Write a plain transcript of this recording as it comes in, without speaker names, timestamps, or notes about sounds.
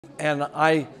And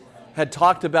I had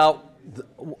talked about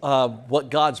what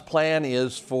God's plan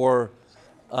is for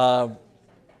the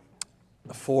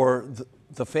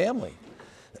family.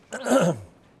 I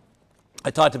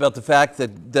talked about the fact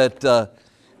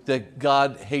that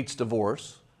God hates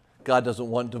divorce. God doesn't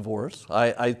want divorce.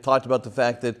 I talked about the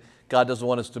fact that God doesn't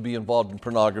want us to be involved in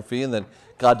pornography, and that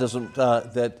God doesn't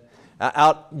that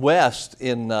out west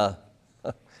in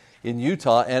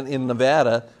Utah and in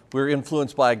Nevada, we're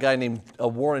influenced by a guy named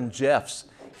Warren Jeffs.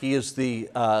 He is the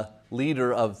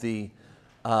leader of the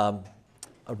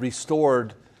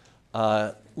restored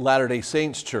Latter-day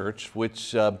Saints Church,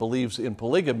 which believes in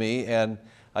polygamy. And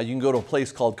you can go to a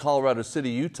place called Colorado City,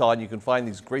 Utah, and you can find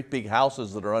these great big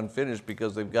houses that are unfinished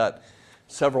because they've got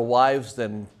several wives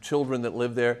and children that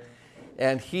live there.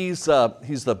 And he's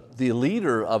the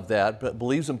leader of that, but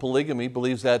believes in polygamy,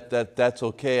 believes that's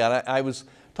okay. And I was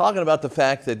talking about the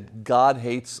fact that God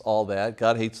hates all that.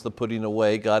 God hates the putting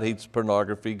away. God hates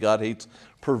pornography. God hates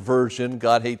perversion.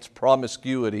 God hates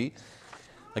promiscuity.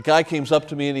 A guy came up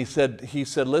to me and he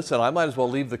said, listen, I might as well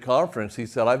leave the conference. He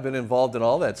said, I've been involved in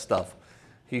all that stuff.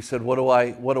 He said, what do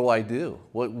I do?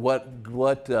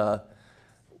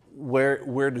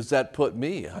 Where does that put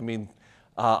me? I mean,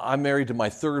 I'm married to my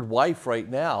third wife right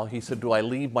now. He said, do I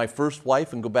leave my first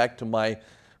wife and go back to my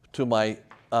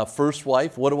first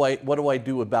wife? What do I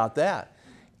do about that?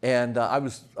 And I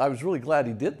was really glad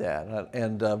he did that.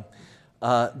 And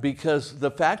because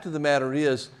the fact of the matter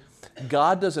is,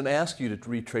 God doesn't ask you to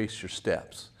retrace your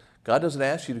steps. God doesn't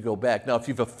ask you to go back. Now, if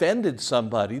you've offended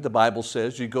somebody, the Bible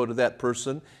says you go to that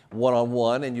person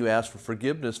one-on-one and you ask for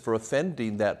forgiveness for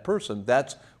offending that person.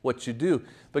 That's what you do.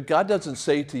 But God doesn't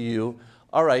say to you,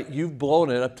 all right, you've blown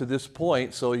it up to this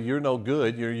point, so you're no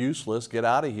good, you're useless, get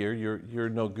out of here, you're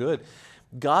no good.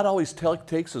 God always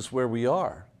takes us where we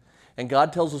are. And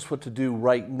God tells us what to do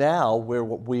right now where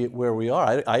we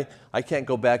are. I can't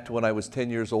go back to when I was 10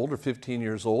 years old or 15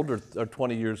 years old or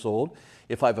 20 years old.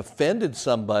 If I've offended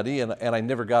somebody and I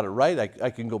never got it right, I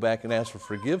can go back and ask for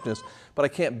forgiveness. But I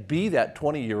can't be that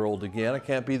 20-year-old again. I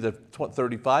can't be the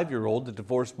 35-year-old that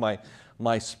divorced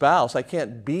my spouse. I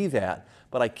can't be that.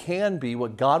 But I can be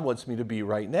what God wants me to be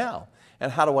right now.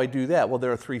 And how do I do that? Well,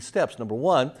 there are 3 steps. Number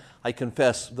 1, I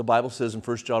confess. The Bible says in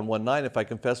 1 John 1:9, if I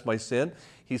confess my sin,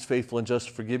 He's faithful and just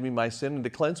to forgive me my sin and to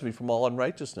cleanse me from all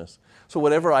unrighteousness. So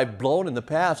whatever I've blown in the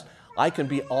past, I can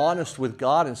be honest with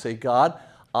God and say, God,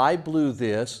 I blew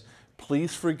this.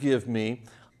 Please forgive me.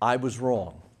 I was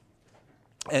wrong.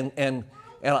 And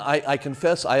I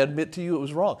confess, I admit to you it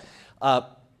was wrong.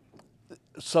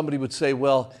 Somebody would say,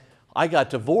 well, I got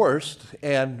divorced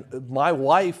and my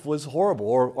wife was horrible.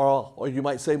 Or you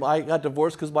might say, I got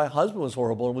divorced because my husband was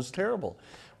horrible and was terrible.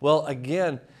 Well,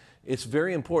 again, it's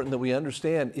very important that we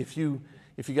understand if you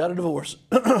got a divorce,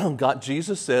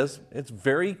 Jesus says, it's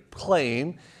very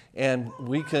plain, and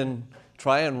we can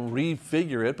try and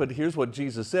refigure it, but here's what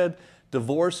Jesus said: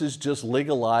 divorce is just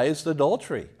legalized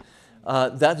adultery.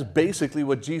 That's basically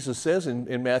what Jesus says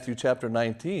in Matthew chapter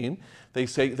 19. They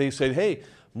said, hey,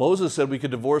 Moses said we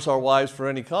could divorce our wives for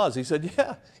any cause. He said,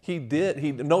 yeah, he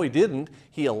did. No, he didn't.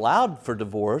 He allowed for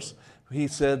divorce. He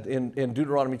said in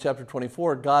Deuteronomy chapter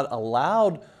 24, God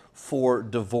allowed for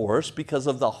divorce because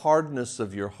of the hardness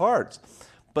of your hearts.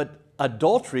 But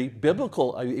adultery,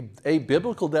 a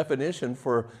biblical definition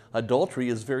for adultery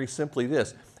is very simply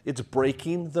this: it's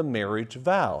breaking the marriage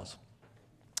vows.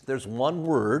 There's one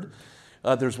word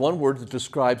that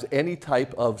describes any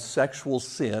type of sexual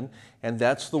sin, and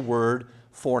that's the word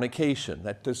fornication.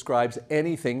 That describes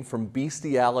anything from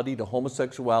bestiality to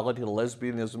homosexuality to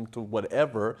lesbianism to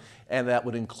whatever, and that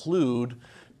would include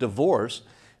divorce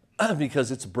because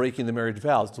it's breaking the marriage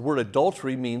vows. The word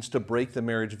adultery means to break the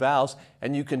marriage vows,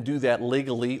 and you can do that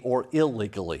legally or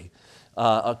illegally,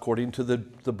 according to the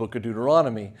book of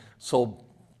Deuteronomy. So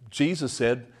Jesus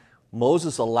said,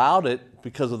 Moses allowed it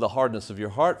because of the hardness of your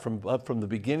heart. From the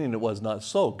beginning, it was not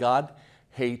so. God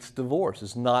hates divorce.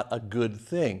 It's not a good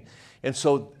thing. And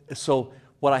so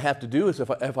what I have to do is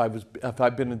if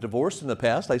I've been divorced in the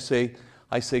past, I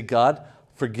say, God,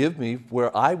 forgive me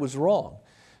where I was wrong.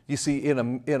 You see,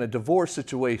 in a divorce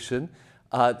situation,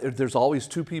 there's always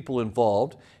 2 people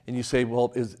involved, and you say,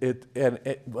 well,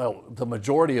 well, the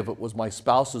majority of it was my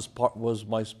spouse's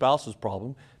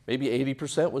problem. Maybe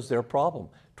 80% was their problem.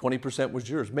 20% was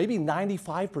yours. Maybe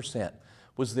 95%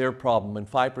 was their problem, and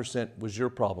 5% was your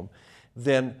problem.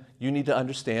 Then you need to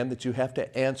understand that you have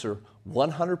to answer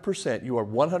 100%. You are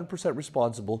 100%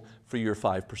 responsible for your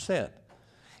 5%.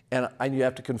 And you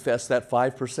have to confess that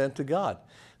 5% to God.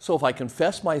 So if I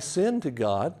confess my sin to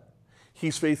God,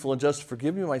 He's faithful and just to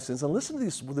forgive me my sins. And listen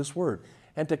to this word,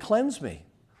 and to cleanse me.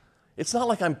 It's not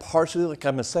like I'm partially, like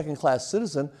I'm a second-class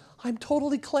citizen. I'm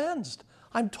totally cleansed.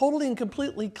 I'm totally and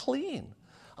completely clean.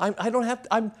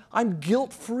 I'm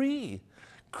guilt-free.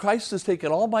 Christ has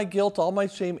taken all my guilt, all my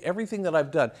shame, everything that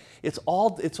I've done. It's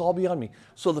all beyond me.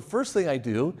 So the first thing I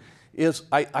do is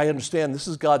I understand this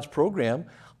is God's program.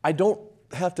 I don't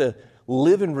have to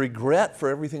live in regret for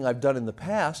everything I've done in the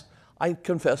past. I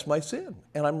confess my sin,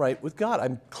 and I'm right with God.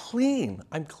 I'm clean.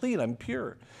 I'm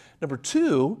pure. Number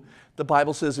two, the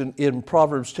Bible says in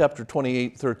Proverbs chapter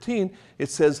 28:13, it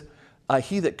says,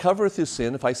 he that covereth his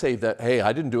sin, if I say that, hey,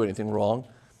 I didn't do anything wrong,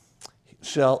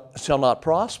 shall not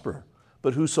prosper.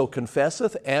 But whoso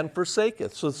confesseth and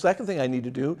forsaketh. So the second thing I need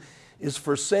to do is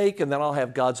forsake, and then I'll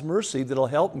have God's mercy that'll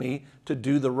help me to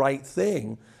do the right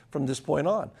thing from this point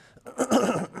on.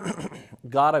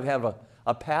 God, I have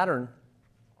a pattern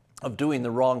of doing the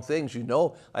wrong things. You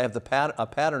know, I have a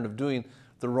pattern of doing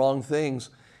the wrong things.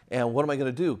 And what am I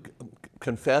going to do?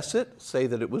 Confess it, say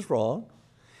that it was wrong,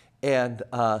 and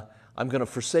I'm going to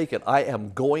forsake it. I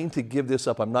am going to give this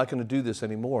up. I'm not going to do this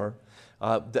anymore.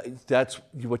 That's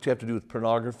what you have to do with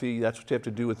pornography. That's what you have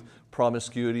to do with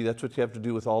promiscuity. That's what you have to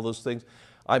do with all those things.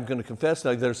 I'm going to confess.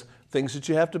 Now, there's things that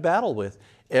you have to battle with.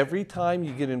 Every time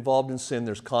you get involved in sin,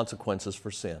 there's consequences for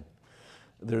sin.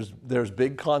 There's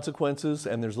big consequences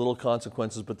and there's little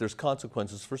consequences, but there's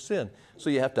consequences for sin. So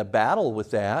you have to battle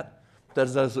with that.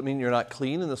 That doesn't mean you're not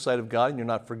clean in the sight of God and you're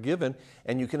not forgiven.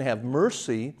 And you can have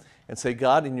mercy and say,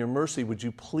 God, in your mercy, would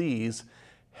you please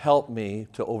help me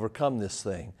to overcome this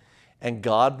thing? And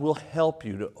God will help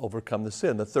you to overcome the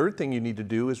sin. The third thing you need to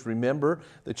do is remember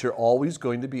that you're always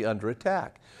going to be under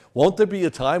attack. Won't there be a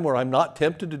time where I'm not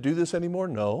tempted to do this anymore?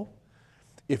 No.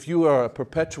 If you are a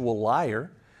perpetual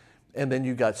liar and then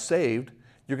you got saved,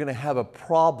 you're going to have a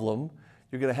problem.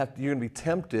 You're going to be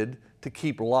tempted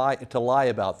to lie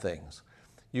about things.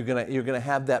 You're going to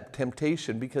have that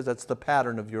temptation because that's the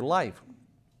pattern of your life.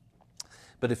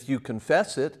 But if you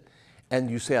confess it and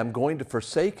you say, I'm going to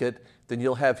forsake it, then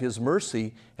you'll have His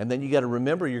mercy, and then you got to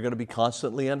remember you're going to be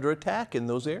constantly under attack in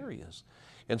those areas.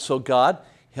 And so God,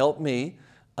 help me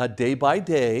day by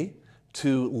day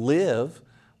to live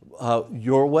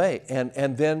your way.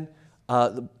 And then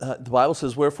the Bible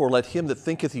says, wherefore let him that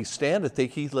thinketh he standeth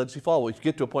take heed lest he fall. Well, if you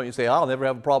get to a point you say, I'll never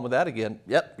have a problem with that again.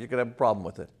 Yep, you're going to have a problem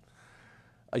with it.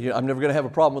 I'm never going to have a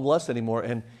problem with lust anymore,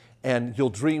 and you'll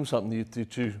dream something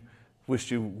that you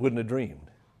wish you wouldn't have dreamed.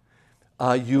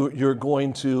 You're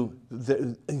going to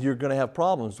have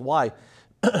problems. Why?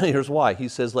 Here's why. He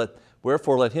says,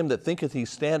 wherefore let him that thinketh he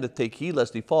standeth take heed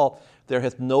lest he fall. There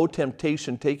hath no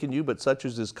temptation taken you, but such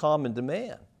as is common to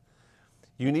man.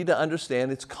 You need to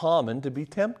understand it's common to be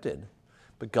tempted.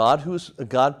 But God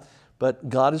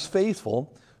is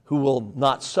faithful, who will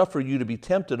not suffer you to be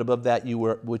tempted above that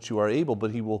which you are able,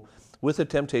 but He will, with the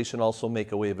temptation, also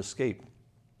make a way of escape.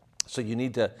 So you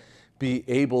need to be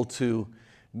able to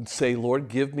say, Lord,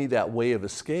 give me that way of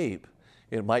escape.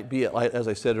 It might be, as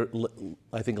I said,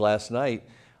 I think last night,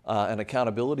 an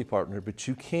accountability partner, but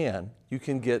you can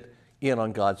get in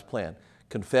on God's plan.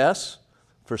 Confess,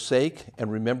 forsake,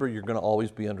 and remember you're going to always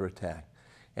be under attack.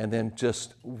 And then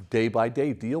just day by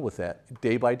day deal with that.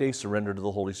 Day by day surrender to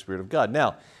the Holy Spirit of God.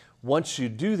 Now, once you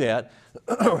do that,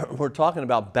 we're talking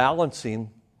about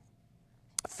balancing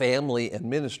family and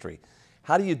ministry.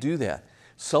 How do you do that?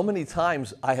 So many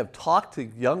times I have talked to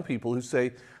young people who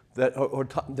say that,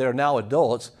 they're now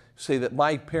adults, say that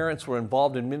my parents were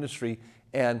involved in ministry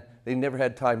and they never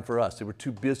had time for us. They were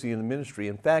too busy in the ministry.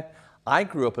 In fact, I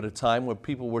grew up at a time where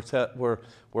people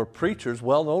were preachers,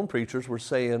 well-known preachers, were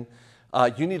saying,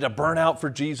 you need to burn out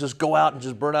for Jesus, go out and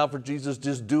just burn out for Jesus,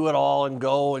 just do it all and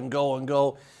go and go and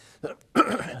go.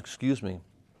 Excuse me.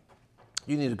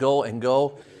 You need to go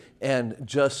and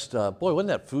just, boy, wasn't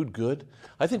that food good?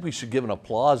 I think we should give an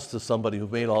applause to somebody who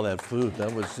made all that food.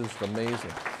 That was just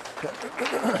amazing.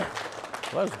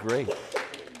 That was great.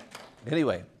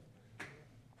 Anyway,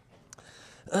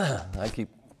 I keep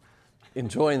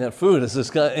enjoying that food as this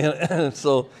guy. And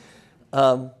so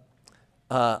what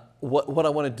I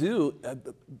want to do,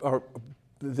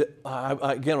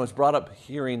 again, was brought up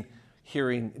hearing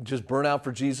just burn out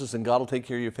for Jesus and God will take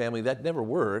care of your family. That never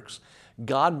works.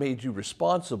 God made you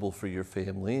responsible for your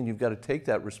family, and you've got to take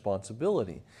that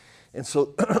responsibility. And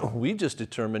so we just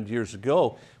determined years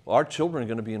ago, our children are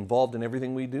going to be involved in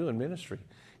everything we do in ministry,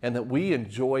 and that we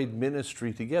enjoyed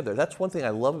ministry together. That's one thing I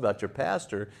love about your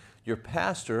pastor. Your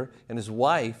pastor and his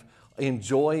wife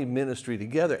enjoy ministry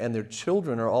together, and their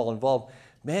children are all involved.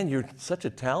 Man, you're such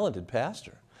a talented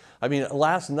pastor. I mean,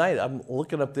 last night, I'm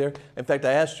looking up there. In fact,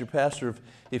 I asked your pastor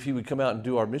if he would come out and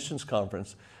do our missions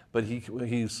conference. but he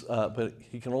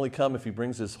can only come if he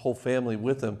brings his whole family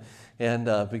with him,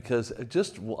 and because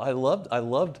I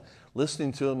loved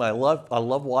listening to him. I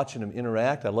love watching him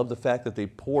interact. I love the fact that they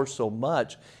pour so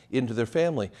much into their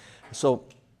family. So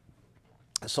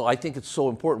I think it's so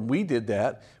important. We did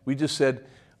that. We just said,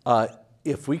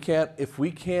 if we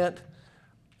can't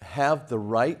have the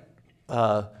right,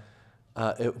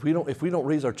 if we don't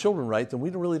raise our children right, then we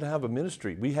don't really have a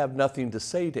ministry. We have nothing to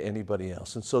say to anybody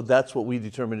else, and so that's what we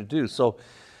determined to do. So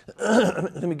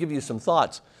let me give you some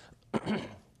thoughts.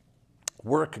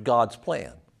 Work God's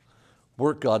plan.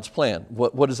 Work God's plan.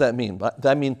 What does that mean?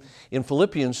 I mean, in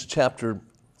Philippians chapter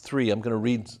 3, I'm going to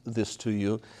read this to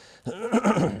you.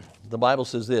 The Bible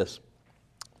says this.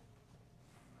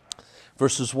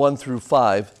 Verses 1 through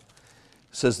 5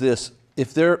 says this: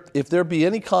 If there be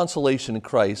any consolation in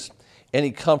Christ,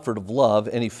 any comfort of love,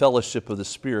 any fellowship of the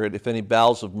Spirit, if any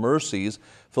bowels of mercies,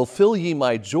 fulfill ye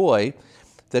my joy,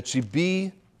 that ye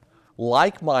be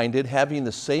like-minded, having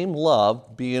the same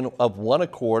love, being of one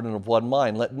accord and of one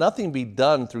mind. Let nothing be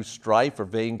done through strife or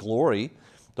vainglory.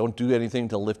 Don't do anything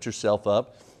to lift yourself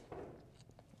up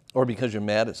or because you're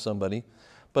mad at somebody.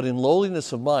 But in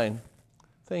lowliness of mind,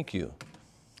 thank you.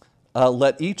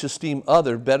 Let each esteem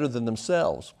other better than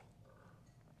themselves.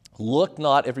 Look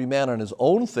not every man on his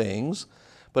own things,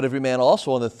 but every man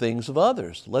also on the things of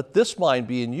others. Let this mind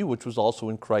be in you, which was also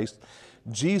in Christ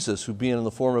Jesus, who being in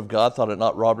the form of God thought it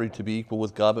not robbery to be equal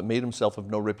with God, but made himself of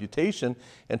no reputation,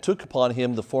 and took upon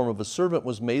him the form of a servant,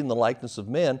 was made in the likeness of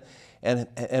men,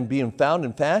 and being found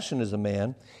in fashion as a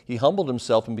man, he humbled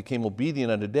himself and became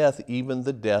obedient unto death, even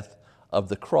the death of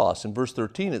the cross. In verse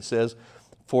 13 it says,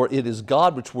 For it is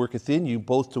God which worketh in you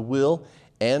both to will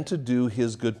and to do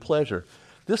his good pleasure.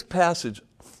 This passage,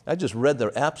 I just read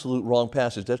the absolute wrong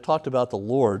passage. That talked about the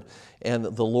Lord and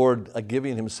the Lord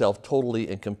giving himself totally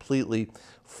and completely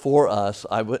for us.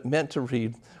 I meant to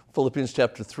read Philippians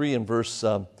chapter 3 and verse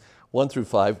 1 through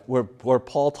 5, where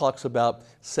Paul talks about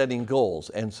setting goals.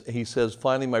 And he says,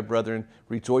 Finally, my brethren,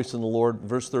 rejoice in the Lord.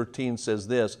 Verse 13 says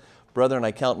this, Brethren,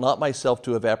 I count not myself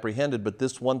to have apprehended, but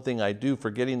this one thing I do,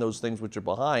 forgetting those things which are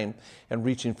behind, and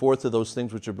reaching forth to those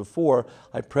things which are before,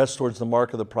 I press towards the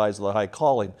mark of the prize of the high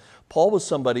calling. Paul was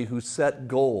somebody who set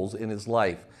goals in his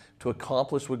life to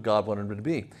accomplish what God wanted him to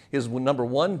be. His number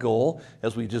one goal,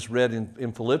 as we just read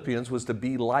in Philippians, was to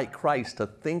be like Christ, to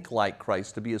think like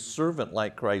Christ, to be a servant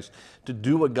like Christ, to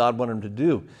do what God wanted him to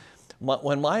do.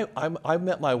 I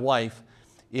met my wife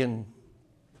in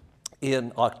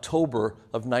October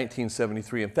of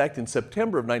 1973. In fact, in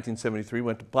September of 1973, I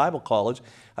went to Bible college.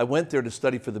 I went there to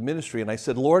study for the ministry, and I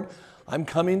said, Lord, I'm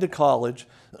coming to college.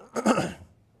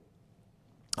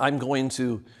 I'm going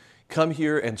to come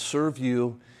here and serve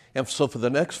you. And so for the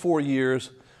next 4 years,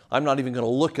 I'm not even going to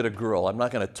look at a girl. I'm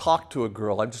not going to talk to a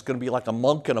girl. I'm just going to be like a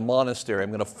monk in a monastery. I'm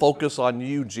going to focus on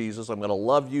you, Jesus. I'm going to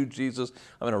love you, Jesus.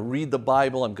 I'm going to read the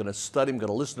Bible. I'm going to study. I'm going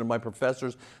to listen to my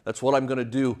professors. That's what I'm going to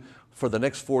do for the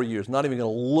next 4 years. Not even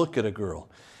going to look at a girl.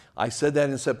 I said that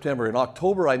in September. In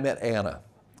October, I met Anna.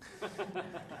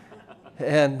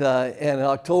 And in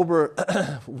October,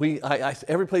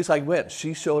 every place I went,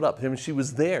 she showed up. I mean, she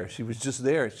was there. She was just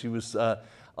there. She was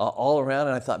all around.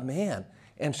 And I thought, man.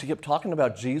 And she kept talking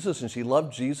about Jesus, and she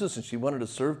loved Jesus, and she wanted to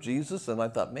serve Jesus. And I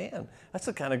thought, man, that's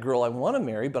the kind of girl I want to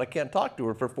marry, but I can't talk to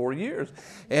her for 4 years.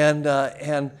 And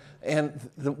the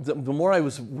more I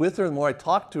was with her, the more I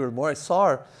talked to her, the more I saw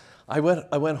her. I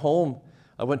went home.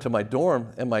 I went to my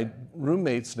dorm, and my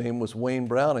roommate's name was Wayne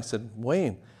Brown. I said,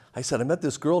 Wayne, I said, I met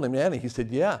this girl named Annie. He said,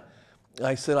 yeah.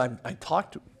 I said, I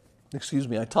talked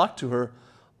to her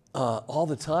all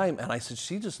the time, and I said,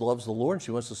 she just loves the Lord and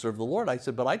she wants to serve the Lord. I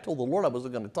said, but I told the Lord I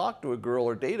wasn't going to talk to a girl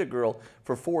or date a girl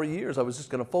for 4 years. I was just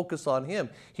going to focus on him.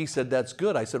 He said, that's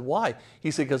good. I said, why? He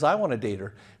said, because I want to date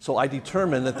her. So I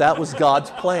determined that was God's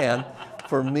plan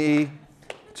for me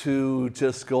to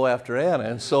just go after Anna.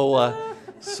 And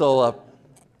so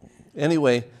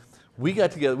anyway, we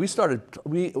got together.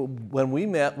 When we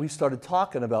met, we started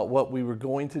talking about what we were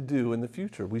going to do in the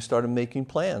future. We started making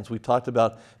plans. We talked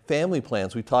about family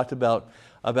plans. We talked about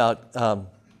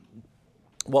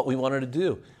what we wanted to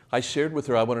do. I shared with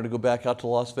her I wanted to go back out to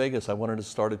Las Vegas. I wanted to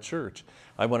start a church.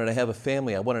 I wanted to have a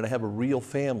family. I wanted to have a real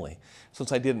family.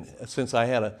 Since I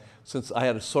had a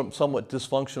somewhat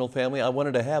dysfunctional family, I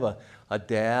wanted to have a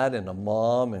dad and a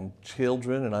mom and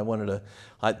children, and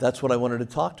that's what I wanted to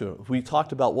talk to her. We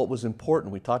talked about what was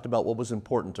important. We talked about what was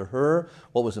important to her,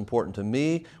 what was important to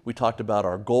me. We talked about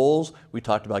our goals. We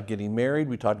talked about getting married.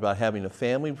 We talked about having a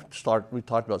family. We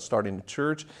talked about starting a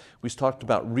church. We talked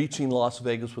about reaching Las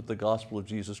Vegas with the gospel of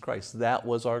Jesus Christ. That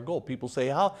was our goal. People say,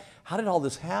 how did all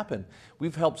this happen?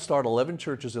 we've helped start 11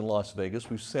 churches in Las Vegas.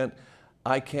 We've sent,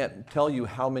 I can't tell you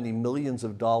how many millions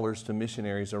of dollars to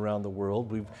missionaries around the world.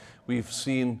 We've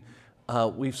seen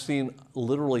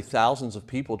literally thousands of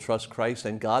people trust Christ,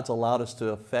 and God's allowed us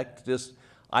to affect this.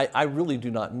 I really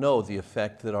do not know the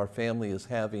effect that our family is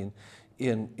having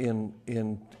in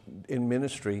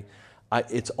ministry.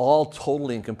 It's all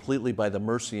totally and completely by the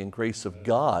mercy and grace of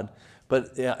God,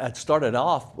 but it started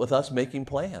off with us making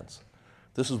plans.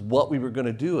 This is what we were going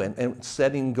to do and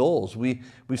setting goals. We've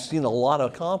seen a lot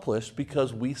accomplished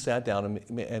because we sat down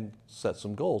and set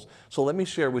some goals. So let me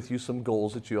share with you some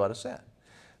goals that you ought to set.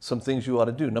 Some things you ought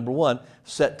to do. Number one,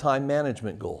 set time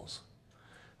management goals.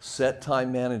 Set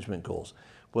time management goals.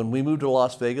 When we moved to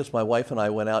Las Vegas, my wife and I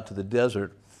went out to the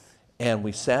desert and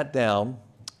we sat down,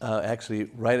 actually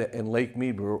right in Lake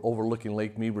Mead. We were overlooking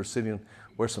Lake Mead. We're sitting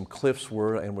where some cliffs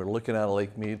were and we're looking out of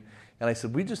Lake Mead. And I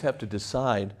said, we just have to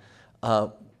decide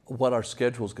what our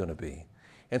schedule is going to be.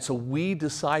 And so we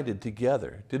decided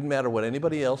together, didn't matter what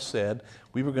anybody else said,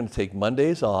 we were going to take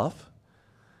Mondays off,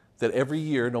 that every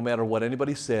year, no matter what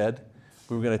anybody said,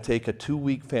 we were going to take a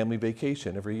 2-week family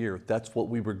vacation every year. That's what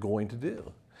we were going to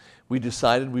do. We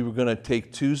decided we were going to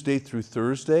take Tuesday through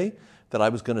Thursday, that I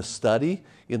was going to study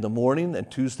in the morning, and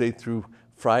Tuesday through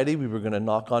Friday, we were going to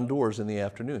knock on doors in the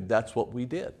afternoon. That's what we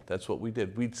did. That's what we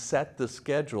did. We set the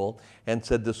schedule and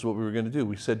said this is what we were going to do.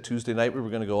 We said Tuesday night we were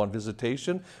going to go on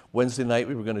visitation. Wednesday night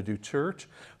we were going to do church.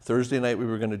 Thursday night we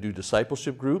were going to do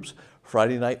discipleship groups.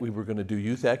 Friday night we were going to do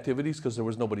youth activities because there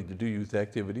was nobody to do youth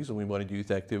activities and we wanted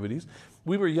youth activities.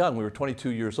 We were young. We were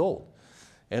 22 years old.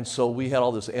 And so we had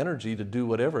all this energy to do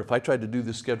whatever. If I tried to do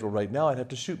this schedule right now, I'd have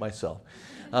to shoot myself.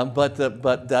 But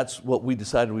that's what we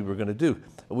decided we were going to do.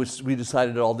 We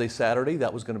decided all day Saturday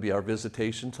that was going to be our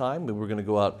visitation time. We were going to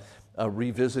go out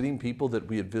revisiting people that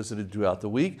we had visited throughout the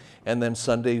week. And then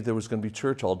Sunday there was going to be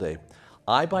church all day.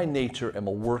 I, by nature, am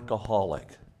a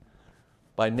workaholic.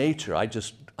 By nature,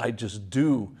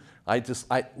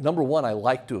 number one, I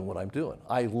like doing what I'm doing.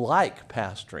 I like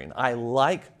pastoring. I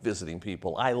like visiting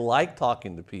people. I like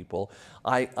talking to people.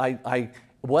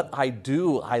 What I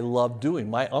do, I love doing.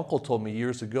 My uncle told me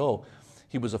years ago,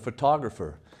 he was a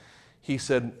photographer. He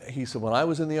said, when I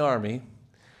was in the Army,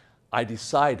 I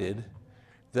decided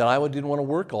that I didn't want to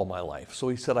work all my life. So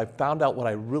he said, I found out what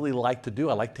I really like to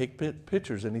do. I like to take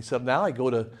pictures. And he said, now I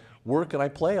go to work and I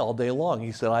play all day long.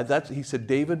 He said,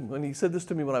 David, when he said this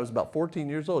to me when I was about 14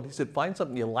 years old, he said, find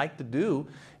something you like to do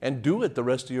and do it the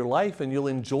rest of your life and you'll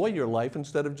enjoy your life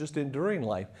instead of just enduring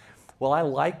life. Well, I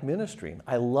like ministering.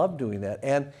 I love doing that.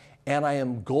 And I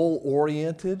am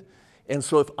goal-oriented. And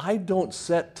so if I don't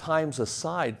set times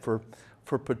aside for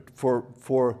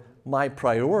my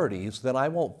priorities, then I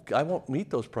won't meet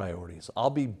those priorities. I'll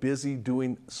be busy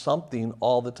doing something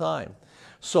all the time.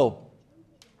 So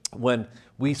when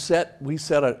we set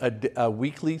a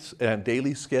weekly and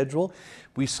daily schedule,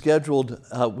 we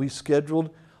scheduled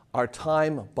our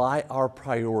time by our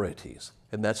priorities.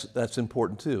 And that's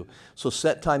important too. So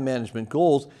set time management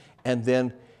goals and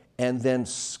then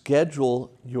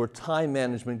schedule your time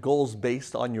management goals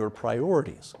based on your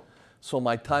priorities. So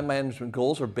my time management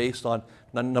goals are based on,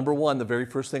 number one, the very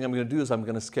first thing I'm going to do is I'm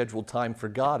going to schedule time for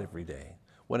God every day,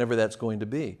 whenever that's going to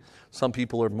be. Some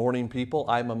people are morning people.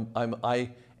 I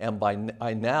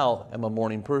now am a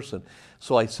morning person.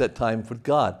 So I set time with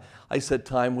God. I set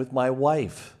time with my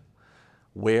wife.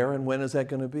 Where and when is that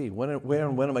going to be? Where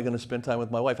and when am I going to spend time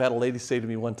with my wife? I had a lady say to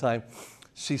me one time,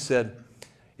 she said,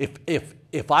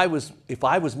 if I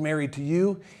was married to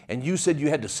you and you said you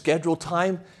had to schedule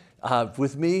time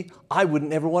with me, I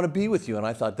wouldn't ever want to be with you. And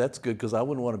I thought, that's good because I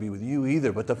wouldn't want to be with you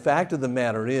either. But the fact of the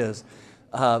matter is,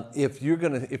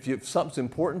 if something's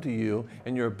important to you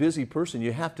and you're a busy person,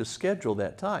 you have to schedule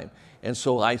that time. And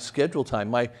so I schedule time.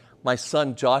 My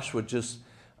son Joshua just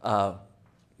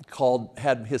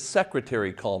had his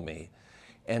secretary call me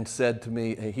and said to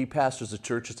me, he pastors a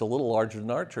church, it's a little larger than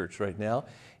our church right now,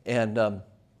 and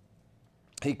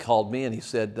he called me and he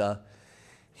said,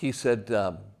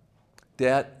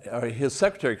 Dad, or his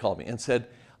secretary called me and said,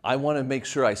 I want to make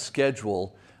sure I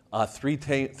schedule three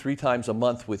times a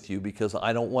month with you because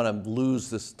I don't want to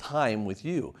lose this time with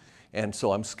you. And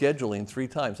so I'm scheduling 3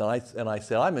 times. And I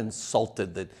said, I'm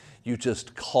insulted that you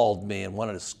just called me and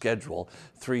wanted to schedule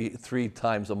three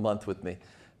times a month with me.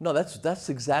 No, that's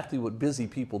exactly what busy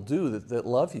people do that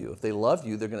love you. If they love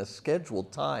you, they're going to schedule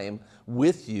time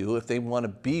with you if they want to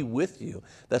be with you.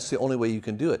 That's the only way you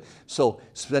can do it. So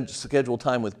schedule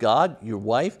time with God, your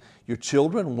wife, your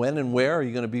children. When and where are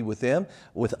you going to be with them?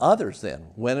 With others then.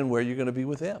 When and where you're going to be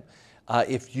with them.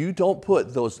 If you don't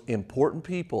put those important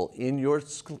people in your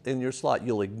slot,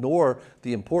 you'll ignore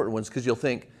the important ones because you'll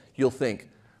think,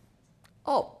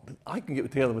 Oh, I can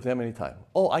get together with them anytime.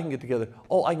 Oh, I can get together.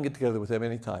 Oh, I can get together with them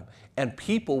anytime. And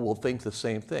people will think the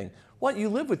same thing. What? You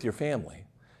live with your family.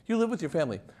 You live with your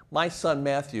family. My son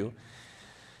Matthew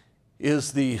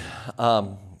is the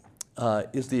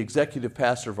executive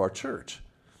pastor of our church.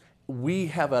 We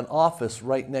have an office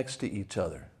right next to each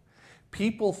other.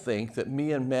 People think that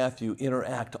me and Matthew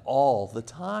interact all the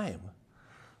time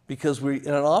because we're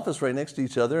in an office right next to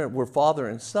each other and we're father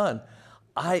and son.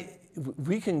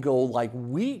 We can go like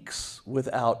weeks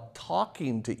without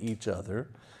talking to each other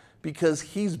because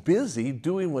he's busy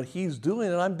doing what he's doing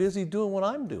and I'm busy doing what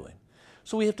I'm doing.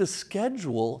 So we have to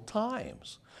schedule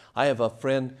times. I have a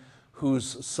friend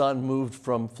whose son moved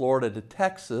from Florida to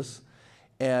Texas,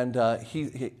 and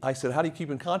I said, how do you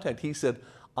keep in contact? He said,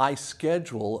 I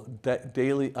schedule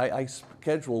I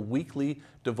schedule weekly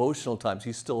devotional times.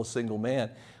 He's still a single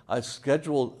man. I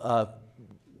schedule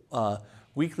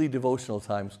weekly devotional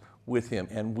times with him,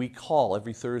 and we call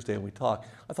every Thursday and we talk.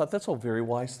 I thought that's a very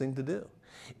wise thing to do.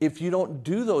 If you don't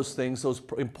do those things, those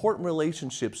important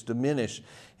relationships diminish,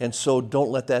 and so don't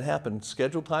let that happen.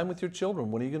 Schedule time with your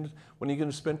children. When are you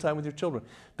going to spend time with your children?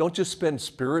 Don't just spend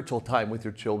spiritual time with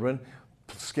your children.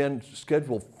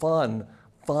 Schedule fun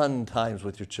times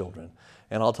with your children,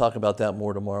 and I'll talk about that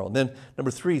more tomorrow. And then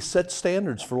number 3, set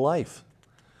standards for life.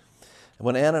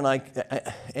 When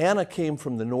Anna came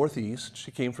from the Northeast,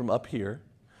 she came from up here.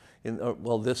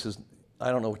 Well, this is,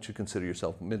 I don't know what you consider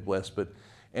yourself, Midwest, but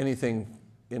anything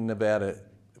in Nevada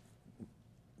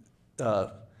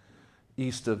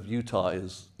east of Utah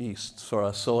is east for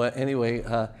us. So anyway,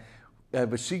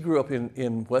 but she grew up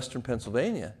in western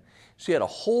Pennsylvania. She had a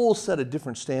whole set of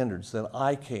different standards than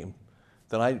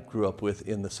I grew up with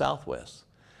in the Southwest,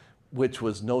 which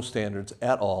was no standards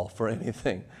at all for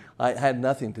anything. I had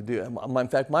nothing to do. In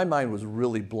fact, my mind was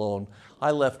really blown.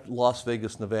 I left Las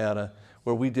Vegas, Nevada,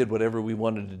 where we did whatever we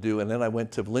wanted to do, and then I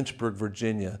went to Lynchburg,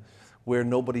 Virginia, where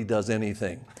nobody does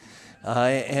anything. You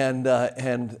don't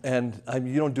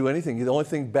do anything. The only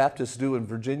thing Baptists do in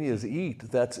Virginia is eat.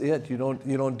 That's it. You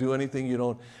don't do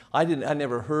anything. I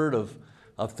never heard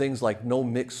of things like no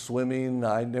mixed swimming.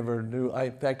 I never knew.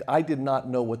 In fact, I did not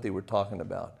know what they were talking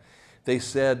about. They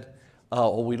said,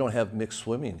 "Oh, we don't have mixed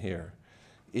swimming here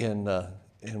in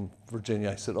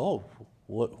Virginia." I said, "Oh,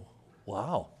 what?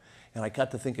 Wow." And I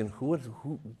got to thinking, who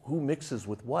mixes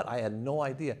with what? I had no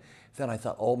idea. Then I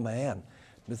thought, oh man,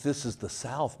 this is the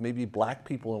South. Maybe black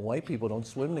people and white people don't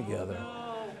swim together.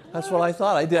 That's what I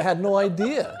thought. I had no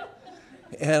idea.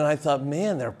 And I thought,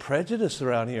 man, they're prejudiced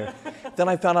around here. Then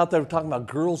I found out they were talking about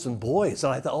girls and boys.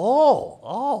 And I thought,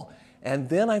 oh. And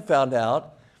then I found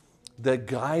out that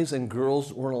guys and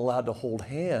girls weren't allowed to hold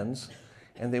hands.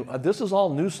 And this is all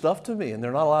new stuff to me, and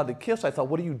they're not allowed to kiss. I thought,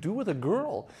 what do you do with a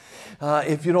girl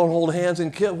if you don't hold hands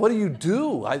and kiss? What do you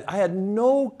do? I had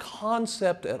no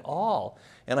concept at all,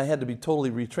 and I had to be totally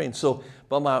retrained. So,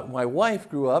 but my wife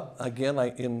grew up, again,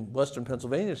 in western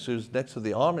Pennsylvania. She was next to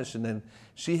the Amish, and then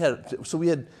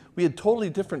we had totally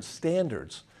different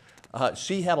standards.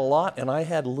 She had a lot, and I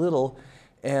had little.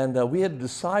 And we had to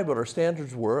decide what our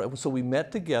standards were. So we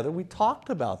met together. We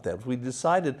talked about that. We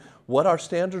decided what our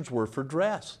standards were for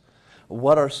dress,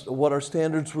 what our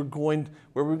standards were where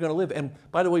we were going to live. And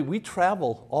by the way, we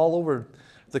travel all over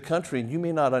the country. And you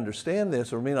may not understand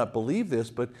this or may not believe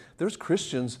this, but there's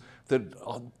Christians that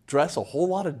dress a whole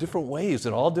lot of different ways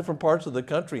in all different parts of the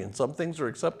country. And some things are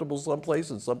acceptable some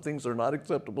places, some things are not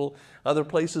acceptable other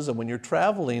places. And when you're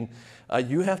traveling,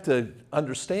 you have to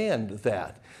understand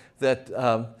that.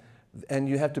 And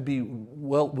you have to be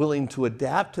willing to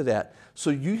adapt to that. So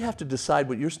you have to decide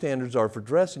what your standards are for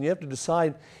dress, and you have to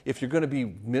decide if you're going to be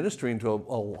ministering to a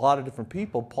lot of different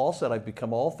people. Paul said, I've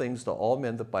become all things to all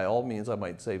men, that by all means I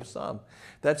might save some.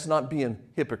 That's not being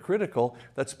hypocritical,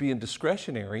 that's being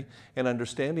discretionary and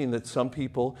understanding that some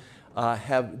people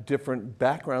have different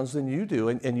backgrounds than you do,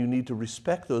 and you need to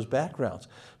respect those backgrounds.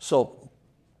 So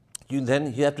you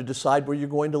have to decide where you're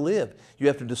going to live. You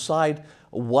have to decide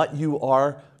what you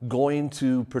are going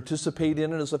to participate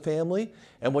in as a family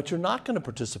and what you're not going to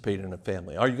participate in a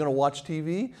family. Are you going to watch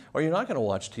TV or you're not going to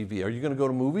watch TV? Are you going to go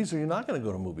to movies or you're not going to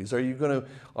go to movies?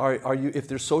 If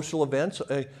there's social events,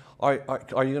 are you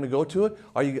going to go to it?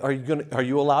 Are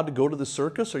you allowed to go to the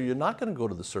circus or you're not going to go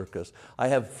to the circus? I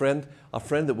have a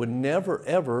friend that would never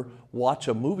ever watch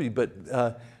a movie, but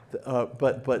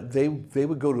they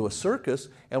would go to a circus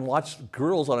and watch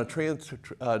girls on a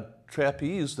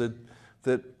trapeze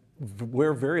that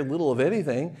wear very little of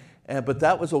anything, but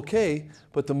that was okay,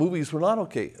 but the movies were not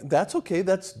okay. That's okay,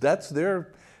 that's their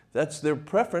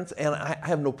preference, and I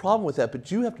have no problem with that, but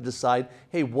you have to decide,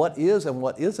 hey, what is and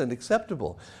what isn't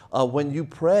acceptable. When you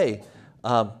pray,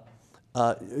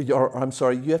 I'm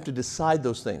sorry, you have to decide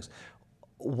those things.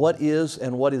 What is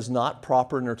and what is not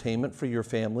proper entertainment for your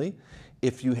family.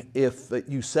 If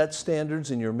you set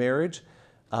standards in your marriage,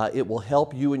 it will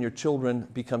help you and your children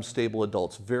become stable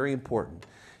adults. Very important.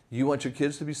 You want your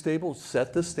kids to be stable?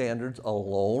 Set the standards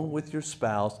alone with your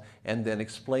spouse and then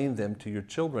explain them to your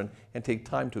children and take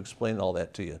time to explain all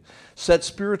that to you. Set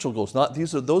spiritual goals.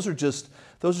 Those are just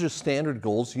standard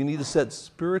goals. You need to set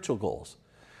spiritual goals.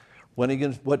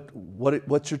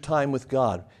 What's your time with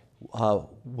God?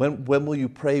 When will you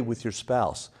pray with your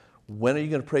spouse? When are you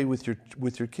going to pray with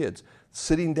your kids?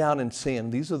 Sitting down and saying,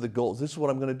 these are the goals. This is what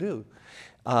I'm going to do.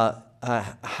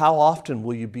 How often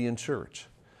will you be in church?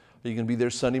 Are you going to be there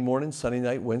Sunday morning, Sunday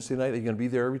night, Wednesday night? Are you going to be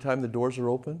there every time the doors are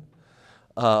open?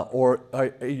 Or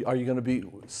are you going to be,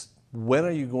 when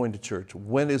are you going to church?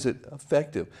 When is it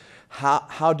effective?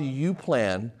 How do you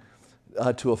plan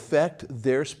to affect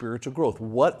their spiritual growth?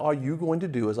 What are you going to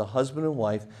do as a husband and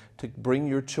wife to bring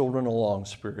your children along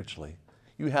spiritually?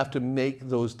 You have to make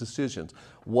those decisions.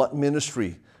 What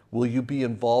ministry will you be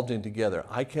involved in together?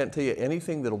 I can't tell you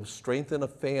anything that will strengthen a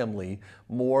family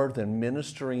more than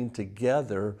ministering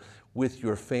together with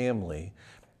your family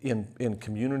in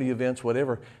community events,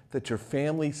 whatever, that your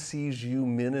family sees you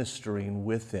ministering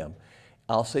with them.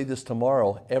 I'll say this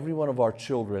tomorrow, every one of our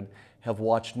children have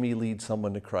watched me lead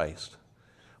someone to Christ.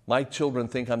 My children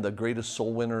think I'm the greatest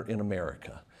soul winner in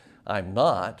America. I'm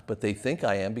not, but they think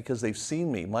I am because they've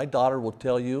seen me. My daughter will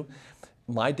tell you,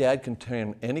 my dad can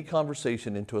turn any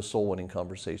conversation into a soul winning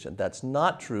conversation. That's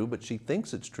not true, but she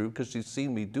thinks it's true because she's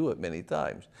seen me do it many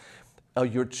times.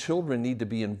 Your children need to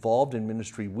be involved in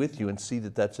ministry with you and see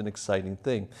that that's an exciting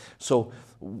thing. So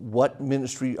what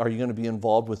ministry are you going to be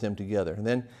involved with them together?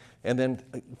 And then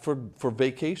for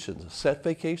vacations, set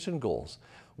vacation goals.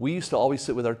 We used to always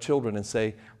sit with our children and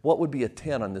say, what would be a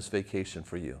 10 on this vacation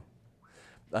for you?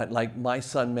 Like my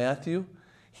son Matthew,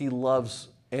 he loves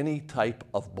any type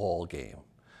of ball game.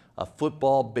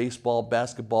 Football, baseball,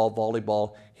 basketball,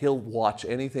 volleyball. He'll watch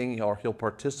anything or he'll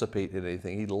participate in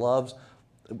anything. He loves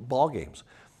ball games.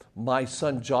 My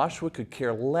son Joshua could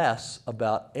care less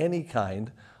about any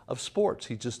kind of sports.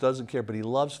 He just doesn't care, but he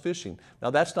loves fishing. Now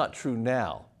that's not true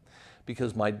now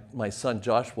because my son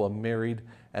Joshua married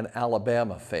an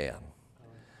Alabama fan.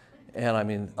 And I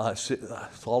mean,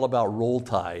 it's all about Roll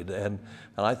Tide. And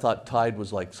I thought Tide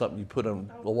was like something you put in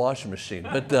a washing machine.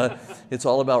 But it's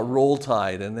all about Roll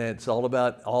Tide, and it's all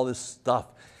about all this stuff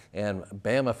and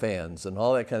Bama fans and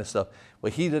all that kind of stuff.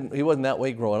 Well, he wasn't that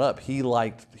way growing up.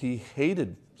 He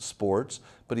hated sports,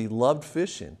 but he loved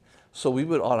fishing. So we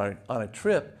would, on a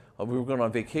trip, we were going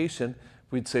on vacation,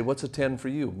 we'd say, what's a 10 for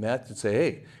you? Matt would say,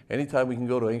 hey, anytime we can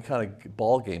go to any kind of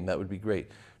ball game, that would be great.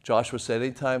 Joshua said,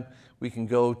 anytime we can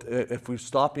go, if we're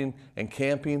stopping and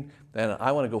camping, then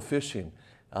I want to go fishing.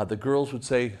 The girls would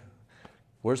say,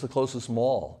 where's the closest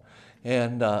mall?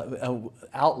 And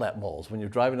outlet malls. When you're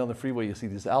driving down the freeway, you see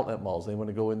these outlet malls. They want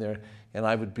to go in there, and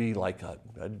I would be like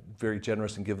very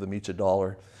generous and give them each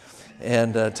 $1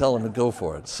 and tell them to go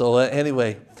for it. So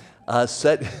anyway,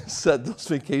 set those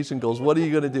vacation goals. What are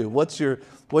you going to do? What's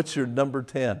your number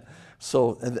 10?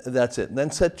 So that's it. And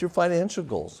then set your financial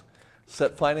goals.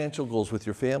 Set financial goals with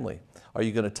your family. Are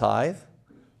you going to tithe?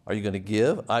 Are you going to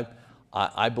give?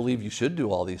 I believe you should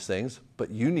do all these things, but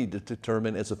you need to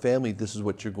determine as a family this is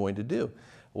what you're going to do.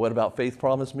 What about Faith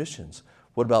Promise Missions?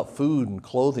 What about food and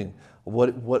clothing?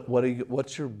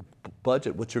 What's your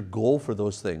budget? What's your goal for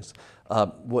those things?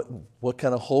 What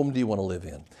kind of home do you want to live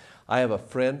in? I have a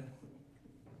friend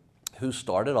who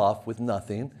started off with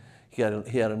nothing. He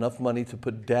had enough money to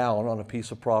put down on a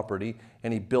piece of property,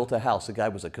 and he built a house. The guy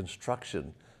was a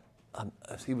construction,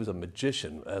 he was a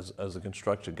magician as a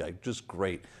construction guy, just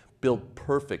great. Built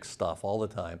perfect stuff all the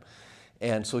time.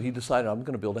 And so he decided, I'm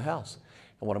going to build a house.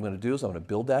 And what I'm going to do is I'm going to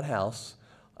build that house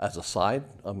as a side.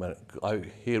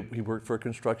 He worked for a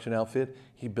construction outfit.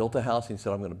 He built a house. He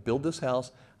said, I'm going to build this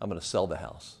house. I'm going to sell the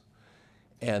house.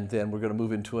 And then we're going to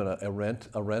move into a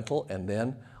rental, and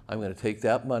then I'm going to take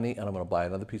that money and I'm going to buy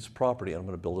another piece of property and I'm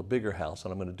going to build a bigger house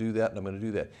and I'm going to do that and I'm going to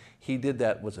do that. He did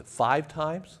that, was it 5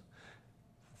 times?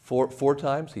 Four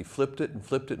times? He flipped it and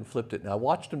flipped it and flipped it. And I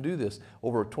watched him do this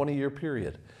over a 20-year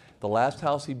period. The last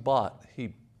house he bought,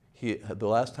 the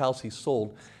last house he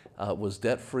sold was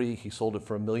debt-free. He sold it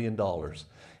for $1 million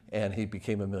and he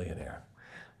became a millionaire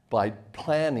by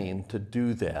planning to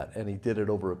do that. And he did it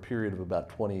over a period of about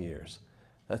 20 years.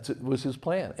 Was his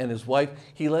plan. And his wife,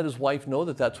 he let his wife know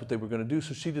that that's what they were going to do,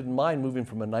 so she didn't mind moving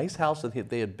from a nice house that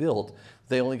they had built,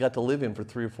 they only got to live in for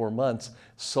 3 or 4 months,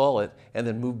 saw it, and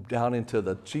then moved down into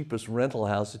the cheapest rental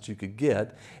house that you could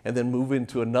get, and then move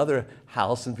into another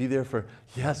house and be there for,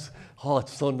 yes, oh,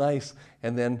 it's so nice,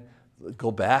 and then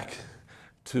go back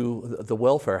to the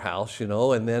welfare house, you know,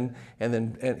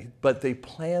 but they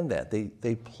plan that.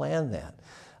 They plan that.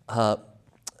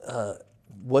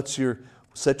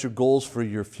 Set your goals for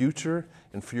your future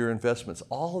and for your investments.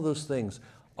 All of those things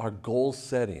are goal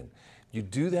setting. You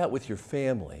do that with your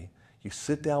family. You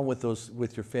sit down with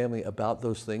your family about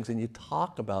those things, and you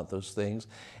talk about those things,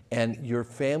 and your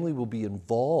family will be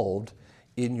involved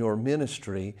in your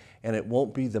ministry, and it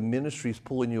won't be the ministry's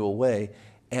pulling you away,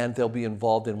 and they'll be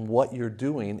involved in what you're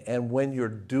doing. And when you're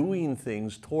doing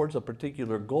things towards a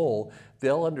particular goal,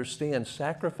 they'll understand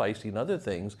sacrificing other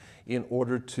things in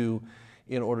order to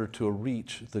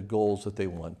reach the goals that they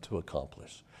want to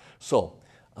accomplish. So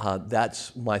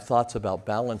that's my thoughts about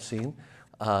balancing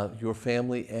your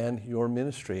family and your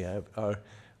ministry.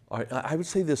 I would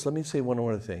say this, let me say one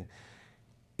more thing.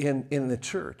 In the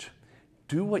church,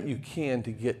 do what you can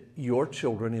to get your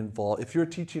children involved. If you're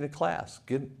teaching a class,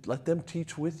 let them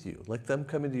teach with you. Let them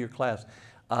come into your class.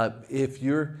 If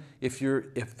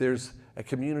there's a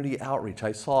community outreach,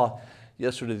 I saw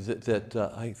yesterday that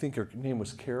I think her name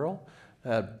was Carol,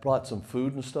 brought some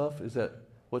food and stuff.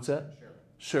 What's that?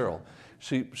 Cheryl.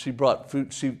 She brought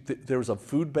food. There was a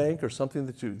food bank or something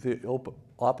that they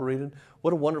operated.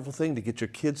 What a wonderful thing to get your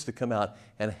kids to come out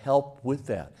and help with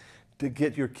that. To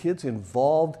get your kids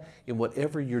involved in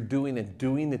whatever you're doing and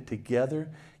doing it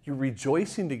together. You're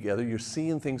rejoicing together. You're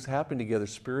seeing things happen together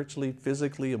spiritually,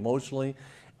 physically, emotionally.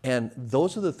 And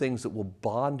those are the things that will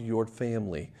bond your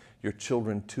family, your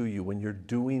children to you when you're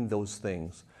doing those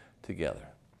things together.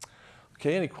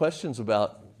 Okay, any questions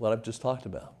about what I've just talked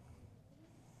about?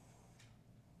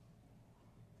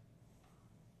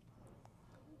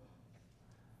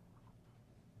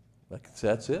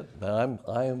 That's it. I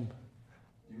am.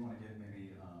 Do you want to give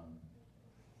maybe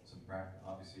some practice?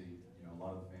 Obviously, you know, a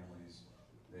lot of the families,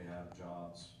 they have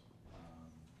jobs,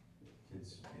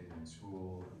 kids either in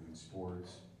school or doing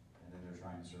sports, and then they're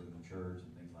trying to serve in the church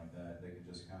and things like that. They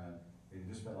just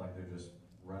feel like they're just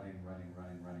running.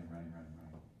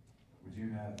 Would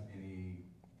you have any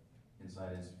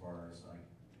insight as far as, like,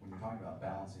 when you're talking about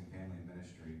balancing family and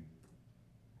ministry,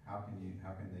 how can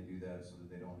they do that so that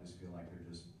they don't just feel like they're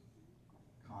just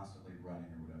constantly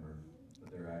running or whatever, but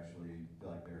they're actually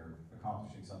feel like they're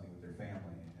accomplishing something with their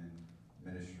family and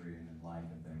ministry and in life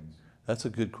and things? That's a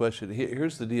good question.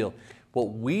 Here's the deal.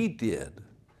 What we did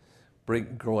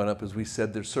growing up is we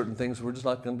said there's certain things we're just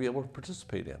not going to be able to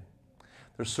participate in.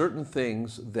 There's certain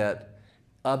things that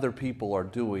other people are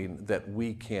doing that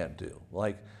we can't do.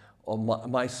 Like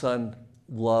my son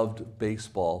loved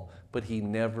baseball, but he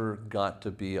never got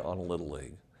to be on Little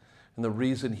League. And the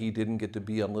reason he didn't get to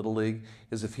be on Little League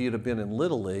is if he had been in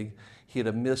Little League, he'd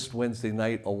have missed Wednesday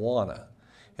night Awana.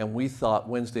 And we thought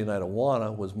Wednesday night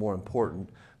Awana was more important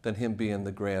than him being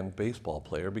the grand baseball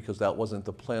player, because that wasn't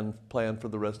the plan for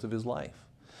the rest of his life.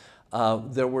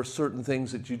 There were certain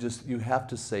things that you have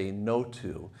to say no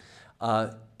to.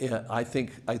 I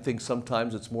think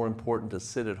sometimes it's more important to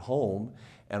sit at home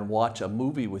and watch a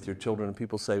movie with your children, and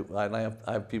people say, and I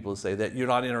have people who say that you're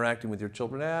not interacting with your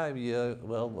children. Yeah,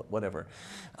 well, whatever.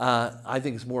 I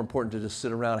think it's more important to just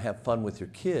sit around and have fun with your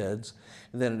kids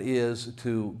than it is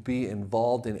to be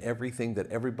involved in everything that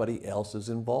everybody else is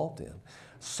involved in.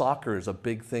 Soccer is a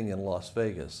big thing in Las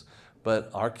Vegas, but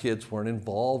our kids weren't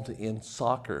involved in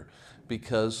soccer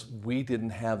because we didn't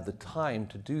have the time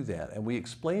to do that. And we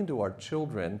explained to our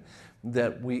children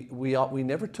that we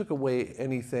never took away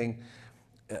anything.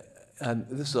 And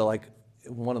this is like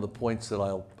one of the points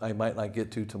that I might not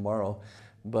get to tomorrow,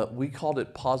 but we called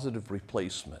it positive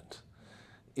replacement.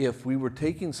 If we were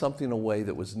taking something away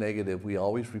that was negative, we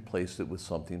always replaced it with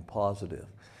something positive.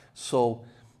 So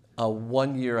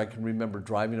one year I can remember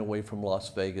driving away from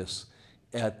Las Vegas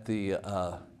in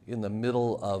the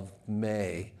middle of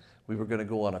May. We were going to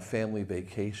go on a family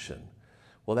vacation.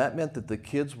 Well, that meant that the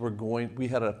kids were we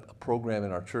had a program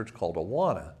in our church called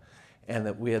Awana, and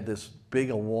that we had this big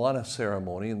Awana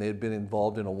ceremony, and they had been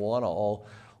involved in Awana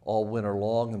all winter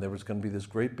long, and there was going to be this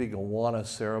great big Awana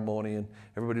ceremony, and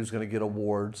everybody was going to get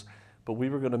awards, but we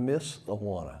were going to miss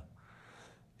Awana.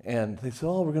 And they said,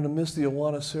 oh, we're going to miss the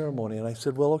Awana ceremony. And I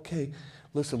said, well, okay,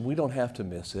 listen, we don't have to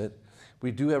miss it.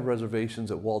 We do have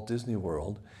reservations at Walt Disney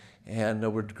World,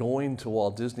 and we're going to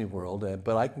Walt Disney World,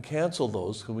 but I can cancel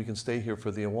those because we can stay here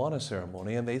for the Awana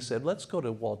ceremony. And they said, let's go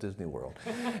to Walt Disney World.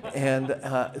 And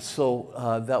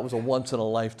so that was a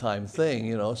once-in-a-lifetime thing,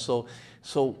 you know. So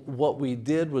what we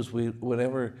did was we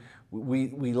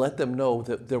let them know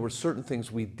that there were certain things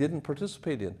we didn't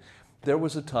participate in. There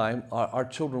was a time our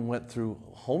children went through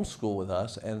homeschool with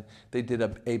us, and they did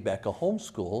a Becca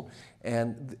homeschool,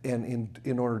 and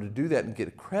in order to do that and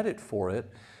get credit for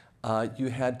it, you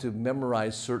had to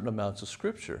memorize certain amounts of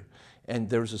scripture. And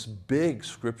there's this big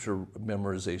scripture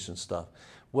memorization stuff.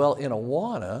 Well, in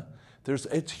Awana,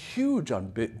 it's huge on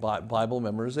Bible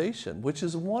memorization, which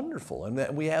is wonderful. And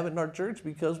that we have it in our church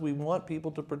because we want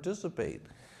people to participate.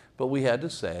 But we had to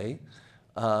say,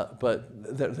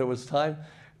 there was time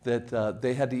that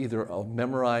they had to either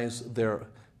memorize their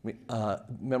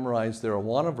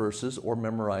Awana verses or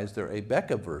memorize their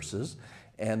Abeka verses,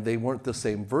 and they weren't the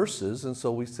same verses, and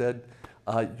so we said,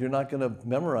 you're not going to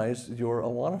memorize your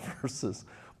Awana verses,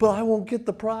 but I won't get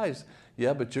the prize.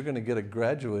 Yeah, but you're going to get a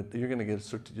graduate, you're going to get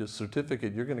a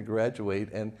certificate, you're going to graduate,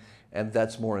 and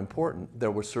that's more important.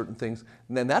 There were certain things,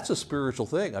 and then that's a spiritual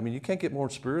thing. I mean, you can't get more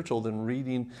spiritual than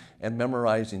reading and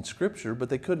memorizing scripture, but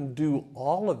they couldn't do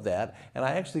all of that. And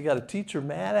I actually got a teacher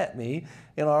mad at me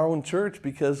in our own church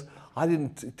because I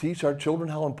didn't teach our children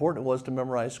how important it was to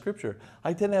memorize scripture.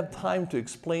 I didn't have time to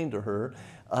explain to her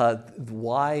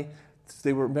why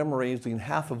they were memorizing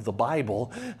half of the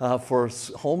Bible for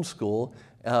homeschool.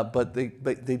 But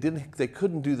they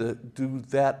couldn't do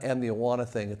that and the Awana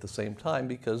thing at the same time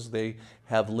because they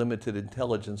have limited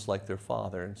intelligence like their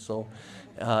father, and so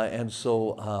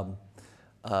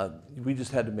we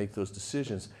just had to make those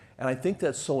decisions. And I think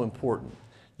that's so important.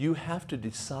 You have to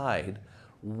decide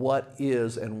what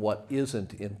is and what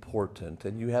isn't important,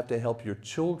 and you have to help your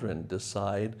children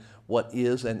decide what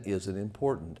is and isn't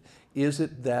important. Is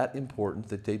it that important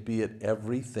that they be at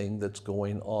everything that's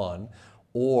going on?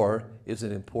 Or is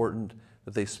it important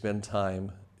that they spend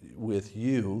time with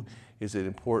you? Is it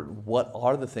important? What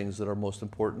are the things that are most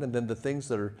important? And then the things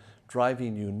that are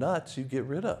driving you nuts, you get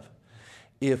rid of.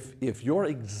 If you're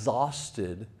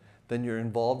exhausted, then you're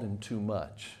involved in too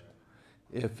much.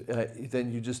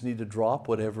 Then you just need to drop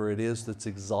whatever it is that's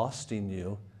exhausting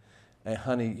you. And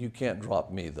honey, you can't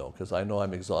drop me though, because I know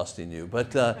I'm exhausting you.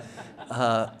 But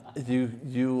you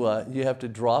have to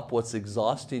drop what's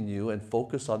exhausting you and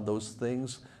focus on those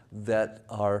things that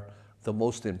are the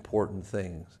most important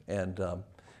things. And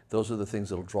those are the things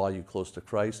that will draw you close to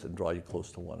Christ and draw you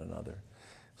close to one another.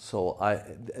 So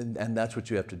and that's what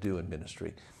you have to do in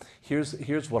ministry.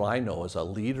 Here's what I know as a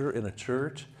leader in a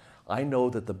church. I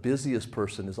know that the busiest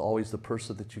person is always the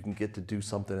person that you can get to do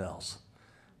something else.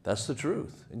 That's the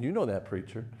truth. And you know that,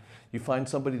 preacher. You find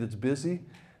somebody that's busy,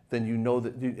 then you know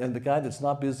that, and the guy that's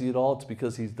not busy at all, it's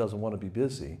because he doesn't want to be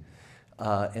busy.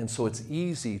 And so it's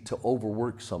easy to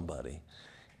overwork somebody.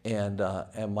 And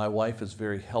my wife is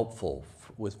very helpful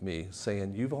with me,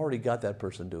 saying, you've already got that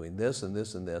person doing this and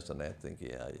this and this. And I think,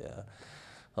 yeah.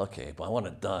 Okay, but I want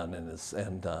it done. And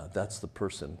that's the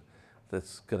person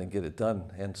that's going to get it done.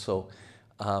 And so,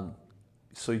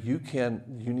 you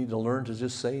need to learn to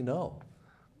just say no.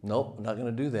 Nope, I'm not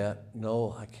going to do that.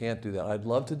 No, I can't do that. I'd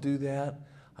love to do that.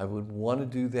 I would want to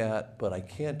do that, but I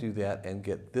can't do that and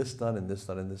get this done and this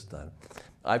done and this done.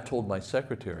 I've told my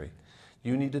secretary,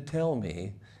 you need to tell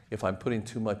me if I'm putting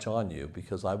too much on you,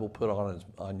 because I will put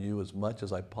on you as much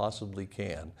as I possibly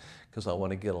can, because I want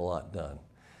to get a lot done.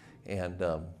 And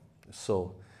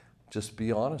so just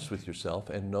be honest with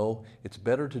yourself and know it's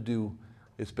better to do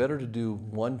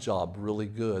one job really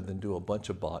good than do a bunch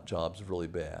of jobs really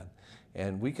bad.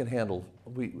 And we can handle,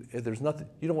 there's nothing,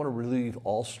 you don't want to relieve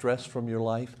all stress from your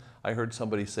life. I heard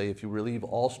somebody say, if you relieve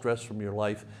all stress from your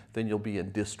life, then you'll be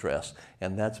in distress,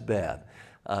 and that's bad.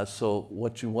 So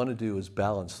what you want to do is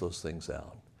balance those things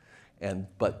out.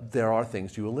 But there are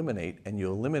things you eliminate, and you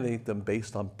eliminate them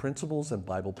based on principles and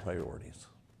Bible priorities.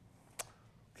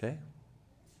 Okay?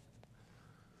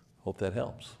 Hope that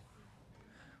helps.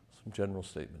 Some general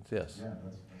statements, yes? Yeah,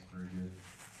 that's very good.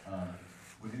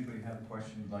 Would anybody have a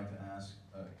question you'd like to ask,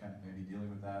 kind of maybe dealing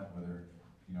with that, whether,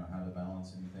 how to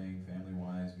balance anything,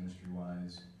 family-wise,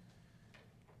 ministry-wise,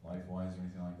 life-wise, or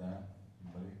anything like that?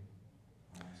 Anybody?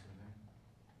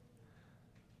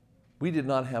 We did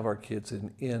not have our kids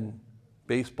in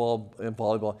baseball and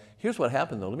volleyball. Here's what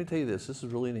happened, though. Let me tell you this. This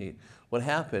is really neat. What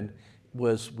happened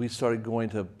was we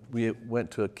went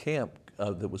to a camp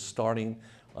that was starting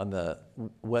on the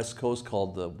West Coast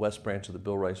called the West Branch of the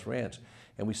Bill Rice Ranch,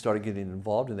 and we started getting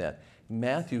involved in that.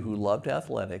 Matthew, who loved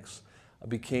athletics,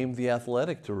 became the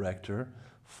athletic director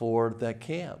for that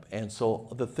camp. And so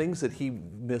the things that he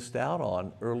missed out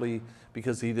on early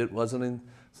because wasn't in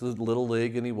the Little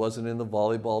League and he wasn't in the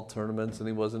volleyball tournaments and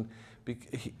he wasn't,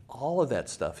 all of that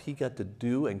stuff he got to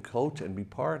do and coach and be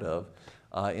part of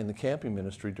in the camping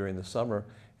ministry during the summer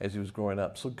as he was growing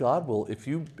up. So God will, if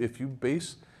you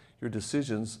base your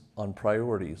decisions on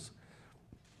priorities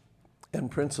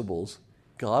and principles,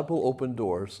 God will open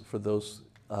doors for those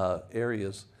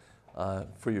areas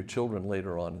for your children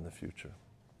later on in the future.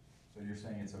 So you're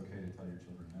saying it's okay to tell your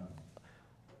children no?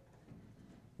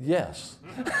 Yes.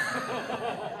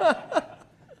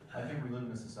 I think we live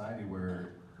in a society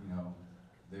where,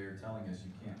 they're telling us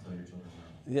you can't tell your children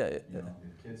no. Yeah.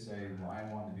 If kids say, well, I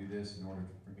want to do this in order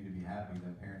for me to be happy,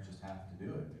 then parents just have to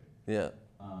do it. Yeah.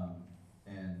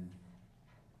 And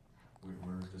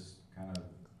we're just kind of,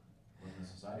 we're in a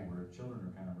society where children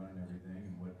are kind of running everything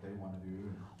and what they want to do.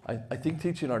 I think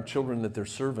teaching our children that they're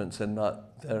servants and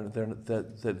not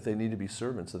that they need to be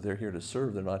servants, that they're here to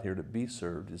serve, they're not here to be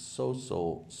served, is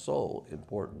so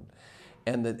important.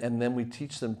 And then we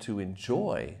teach them to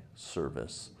enjoy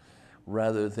service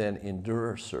rather than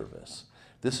endure service.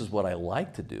 This is what I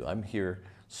like to do. I'm here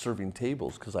serving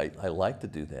tables because I like to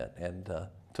do that. And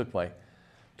took my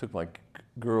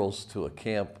girls to a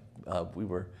camp. They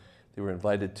were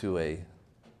invited to a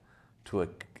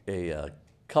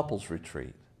couples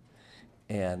retreat.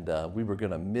 And we were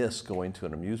going to miss going to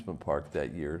an amusement park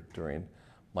that year during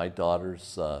my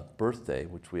daughter's birthday,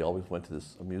 which we always went to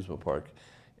this amusement park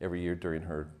every year during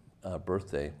her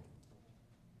birthday.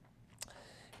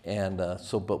 And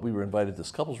but we were invited to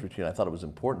this couples retreat. I thought it was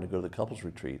important to go to the couples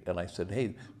retreat. And I said,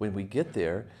 hey, when we get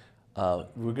there,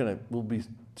 we'll be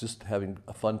just having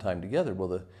a fun time together. Well,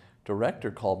 the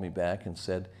director called me back and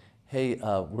said, hey,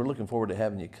 we're looking forward to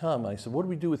having you come. I said, what do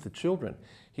we do with the children?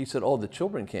 He said, oh, the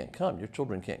children can't come. Your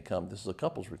children can't come. This is a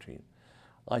couples retreat.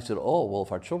 I said, oh, well,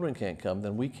 if our children can't come,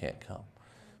 then we can't come.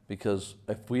 Because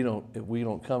if we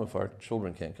don't come, if our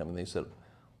children can't come. And they said,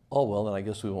 oh, well, then I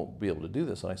guess we won't be able to do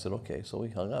this. And I said, okay. So we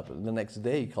hung up. And the next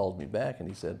day he called me back and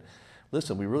he said,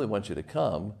 listen, we really want you to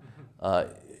come.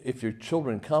 If your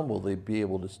children come, will they be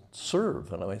able to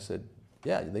serve? And I said,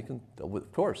 yeah, they can,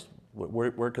 of course.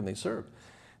 Where can they serve?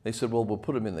 They said, well, we'll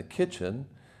put them in the kitchen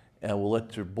and we'll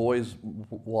let your boys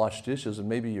wash dishes and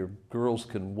maybe your girls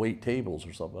can wait tables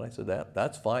or something. I said,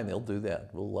 that's fine. They'll do that.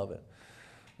 We'll love it.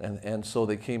 And so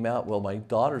they came out. Well, my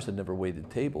daughters had never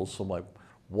waited tables, so my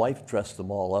wife dressed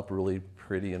them all up really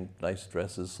pretty and nice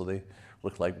dresses, so they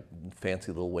looked like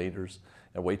fancy little waiters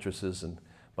and waitresses. And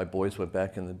my boys went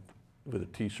back with the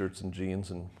t-shirts and jeans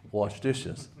and washed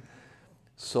dishes.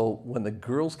 So when the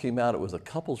girls came out, it was a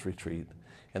couples retreat,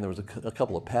 and there was a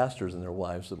couple of pastors and their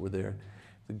wives that were there.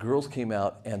 The girls came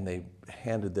out and they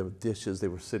handed them dishes. They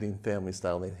were sitting family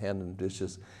style. They handed them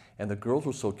dishes. And the girls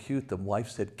were so cute, the wife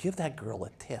said, give that girl a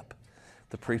tip,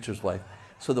 the preacher's wife.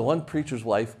 So the one preacher's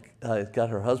wife got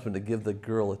her husband to give the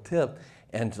girl a tip.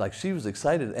 And like she was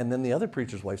excited. And then the other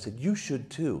preacher's wife said, you should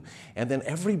too. And then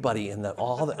everybody in the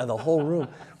whole room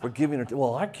were giving her,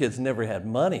 well, our kids never had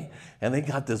money. And they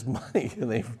got this money.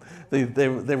 And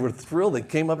they were thrilled. They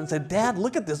came up and said, Dad,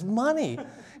 look at this money.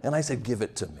 And I said, give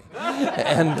it to me.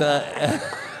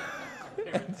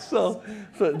 And so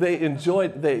they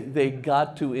enjoyed, they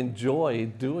got to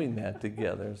enjoy doing that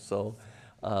together. So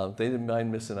they didn't mind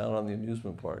missing out on the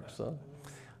amusement park. So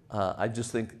I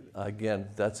just think, again,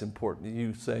 that's important.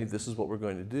 You say, this is what we're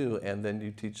going to do, and then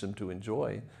you teach them to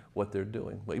enjoy what they're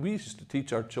doing. We used to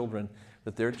teach our children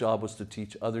that their job was to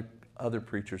teach other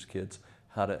preachers' kids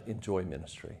how to enjoy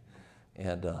ministry.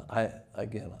 And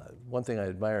one thing I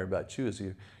admire about you is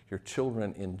your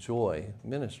children enjoy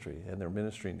ministry, and they're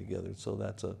ministering together. So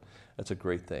that's a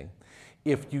great thing.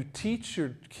 If you teach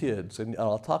your kids, and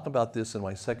I'll talk about this in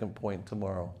my second point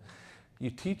tomorrow, you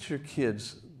teach your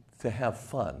kids to have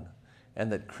fun,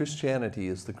 and that Christianity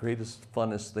is the greatest,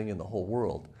 funnest thing in the whole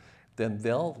world, then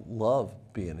they'll love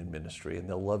being in ministry and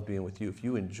they'll love being with you. If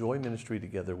you enjoy ministry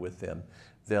together with them,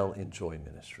 they'll enjoy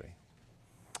ministry.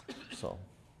 So.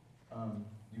 Do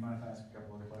you mind if I ask a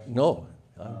couple other questions? No.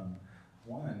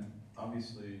 One,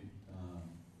 obviously,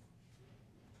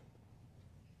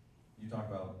 you talk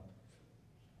about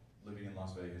living in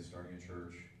Las Vegas, starting a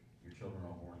church. Your children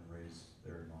are born and raised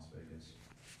there in Las Vegas.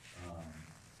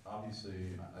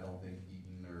 Obviously, I don't think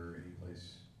Eaton or any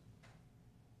place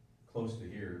close to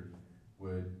here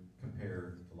would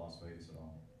compare to Las Vegas at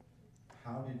all.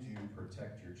 How did you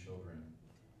protect your children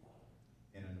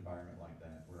in an environment like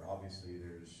that, where obviously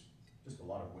there's just a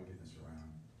lot of wickedness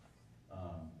around?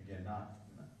 Again, not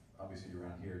obviously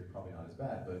around here, probably not as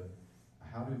bad, but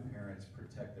how do parents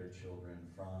protect their children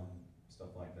from stuff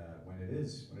like that when it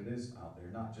is out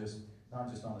there? Not just not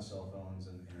just on the cell phones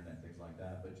and the internet, things like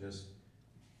that, but just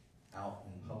out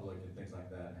in public and things like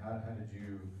that. How did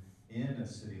you, in a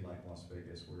city like Las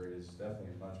Vegas, where it is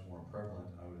definitely much more prevalent,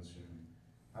 I would assume,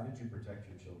 how did you protect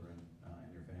your children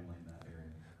and your family in that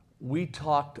area? We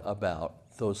talked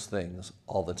about those things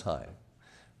all the time.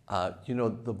 You know,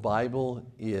 the Bible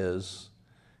is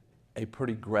a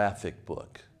pretty graphic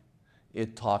book.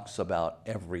 It talks about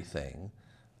everything.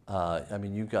 I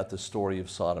mean, you've got the story of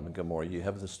Sodom and Gomorrah. You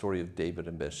have the story of David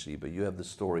and Bathsheba. You have the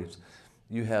stories.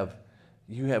 You have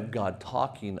God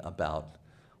talking about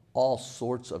all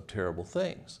sorts of terrible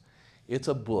things. It's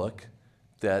a book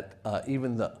that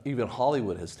even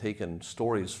Hollywood has taken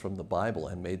stories from the Bible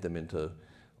and made them into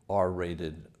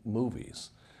R-rated movies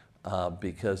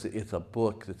because it's a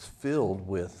book that's filled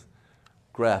with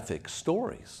graphic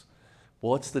stories.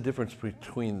 Well, what's the difference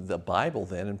between the Bible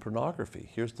then and pornography?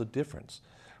 Here's the difference.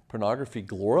 Pornography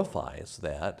glorifies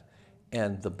that,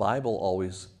 and the Bible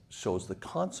always shows the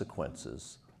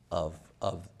consequences of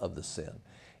the sin.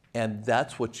 And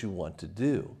that's what you want to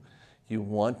do. You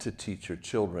want to teach your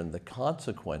children the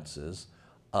consequences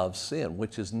of sin,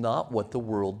 which is not what the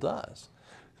world does.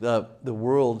 The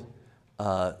world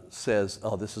says,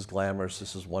 oh, this is glamorous,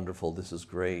 this is wonderful, this is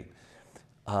great.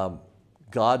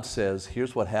 God says,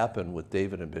 here's what happened with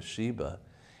David and Bathsheba,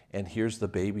 and here's the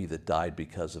baby that died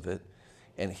because of it,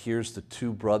 and here's the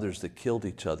two brothers that killed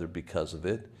each other because of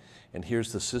it, and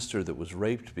here's the sister that was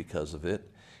raped because of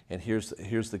it, and here's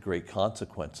the great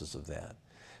consequences of that.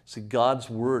 See, God's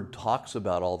word talks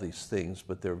about all these things,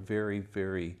 but they're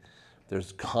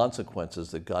there's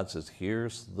consequences that God says,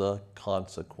 here's the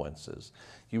consequences.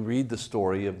 You read the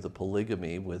story of the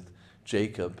polygamy with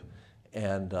Jacob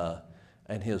and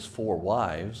his 4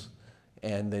 wives,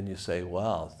 and then you say,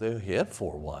 wow, he had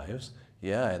 4 wives.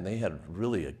 Yeah, and they had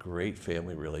really a great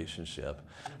family relationship.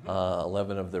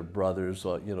 11 of their brothers,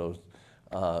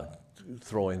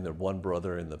 throwing their one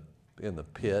brother in the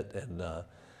pit, and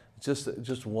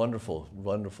just wonderful,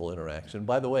 wonderful interaction.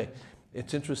 By the way,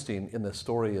 it's interesting in the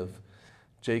story of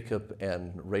Jacob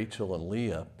and Rachel and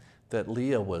Leah that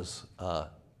Leah was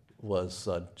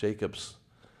Jacob's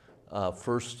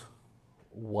first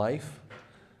wife,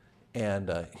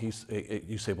 and you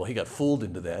say, well, he got fooled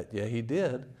into that. Yeah, he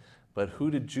did. But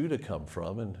who did Judah come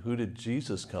from, and who did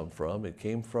Jesus come from? It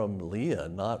came from Leah,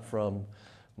 not from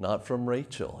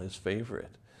Rachel, his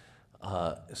favorite.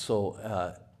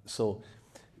 So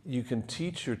you can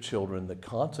teach your children the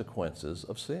consequences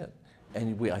of sin,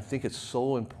 and I think it's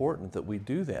so important that we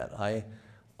do that. I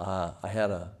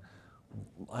have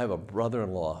a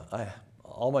brother-in-law.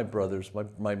 All my brothers.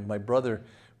 My brother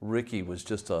Ricky was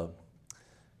just a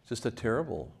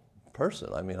terrible person.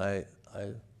 I mean, I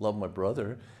love my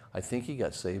brother. I think he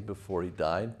got saved before he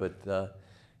died, but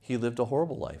he lived a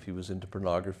horrible life. He was into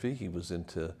pornography. He was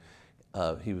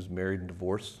married and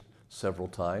divorced several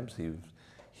times.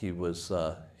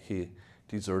 He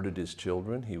deserted his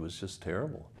children. He was just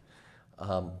terrible.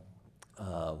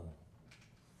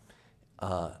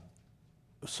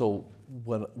 So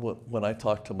when I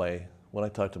talk to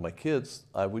my kids,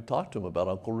 I would talk to them about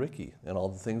Uncle Ricky and all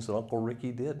the things that Uncle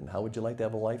Ricky did, and how would you like to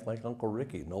have a life like Uncle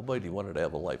Ricky? Nobody wanted to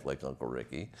have a life like Uncle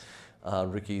Ricky.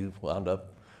 Ricky wound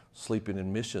up sleeping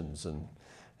in missions and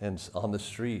on the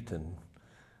street, and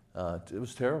it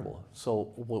was terrible.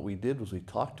 So what we did was we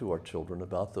talked to our children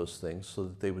about those things so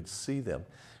that they would see them.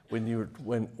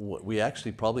 When we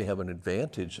actually probably have an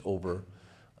advantage over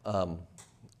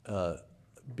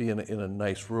being in a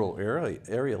nice rural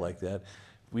area like that.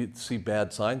 We'd see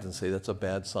bad signs and say that's a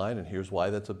bad sign, and here's why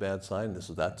that's a bad sign.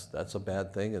 That's a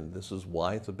bad thing, and this is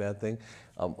why it's a bad thing.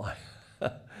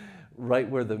 Right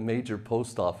where the major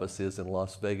post office is in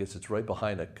Las Vegas, it's right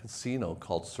behind a casino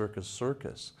called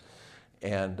Circus,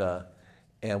 and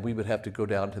we would have to go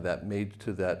down to that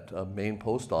main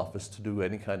post office to do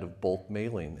any kind of bulk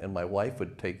mailing, and my wife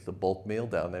would take the bulk mail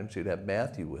down there, and she'd have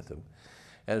Matthew with him.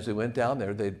 And as we went down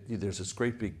there, there's this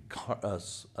great big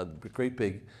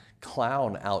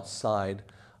clown outside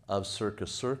of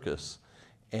Circus,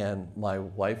 and my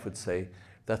wife would say,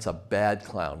 "That's a bad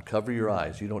clown. Cover your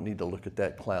eyes. You don't need to look at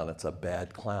that clown. It's a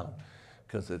bad clown,"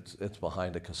 because it's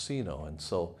behind a casino. And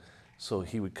so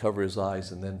he would cover his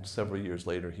eyes, and then several years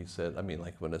later, he said, I mean,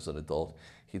 like when as an adult,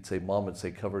 he'd say, Mom would say,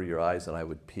 "Cover your eyes," and I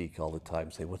would peek all the time,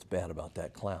 say, "What's bad about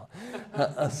that clown?"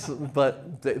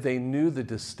 But they knew the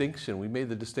distinction. We made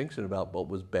the distinction about what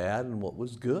was bad and what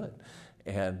was good.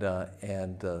 And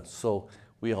so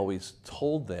we always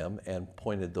told them and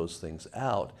pointed those things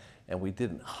out, and we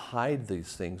didn't hide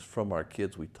these things from our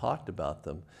kids. We talked about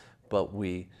them, but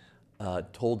we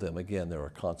told them, again, there are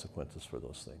consequences for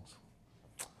those things.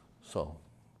 So,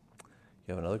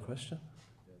 you have another question?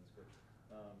 Yeah, that's good.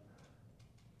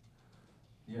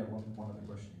 Yeah, one other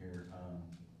question here.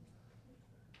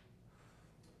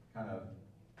 Kind of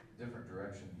different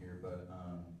direction here, but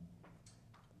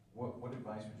what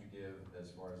advice would you give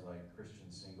as far as like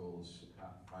Christian singles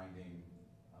finding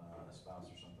a spouse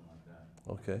or something like that?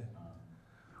 Okay.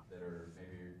 That are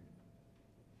maybe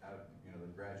out of, they're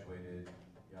graduated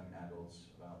young adults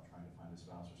about trying to find a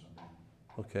spouse or something.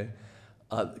 Okay.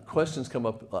 Questions come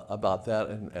up about that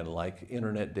and like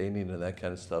internet dating and that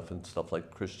kind of stuff like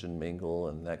Christian Mingle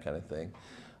and that kind of thing.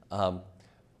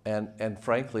 And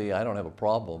frankly, I don't have a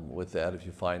problem with that if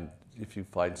you find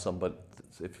somebody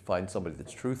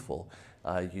that's truthful.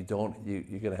 You're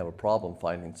going to have a problem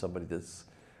finding somebody that's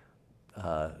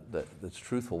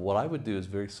truthful. What I would do is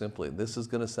very simply. This is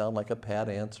going to sound like a pat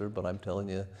answer, but I'm telling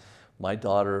you, my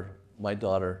daughter.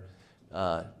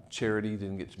 Charity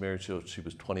didn't get married till she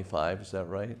was 25, is that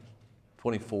right?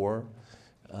 24.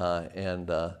 Hope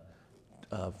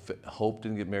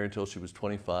didn't get married till she was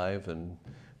 25, and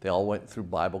they all went through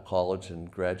Bible college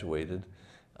and graduated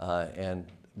and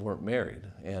weren't married.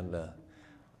 And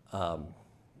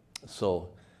so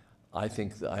I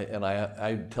think,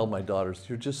 I tell my daughters,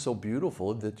 you're just so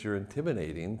beautiful that you're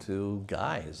intimidating to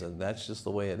guys, and that's just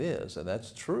the way it is, and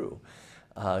that's true.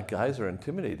 Guys are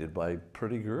intimidated by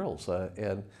pretty girls,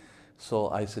 and so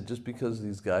I said, just because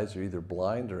these guys are either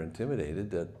blind or intimidated,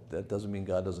 that doesn't mean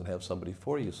God doesn't have somebody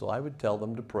for you. So I would tell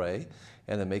them to pray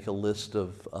and then make a list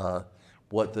of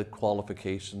what the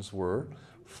qualifications were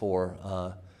for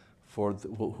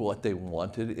what they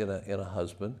wanted in a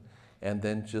husband, and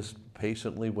then just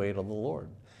patiently wait on the Lord.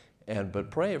 But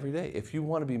pray every day. If you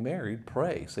want to be married,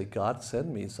 pray. Say, God,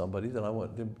 send me somebody that I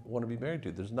want to be married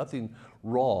to. There's nothing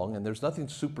wrong, and there's nothing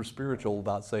super spiritual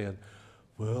about saying,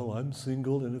 well, I'm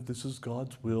single, and if this is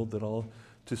God's will, then I'll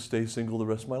just stay single the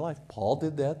rest of my life. Paul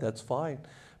did that. That's fine.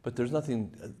 But there's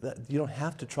nothing, you don't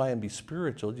have to try and be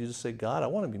spiritual. You just say, God, I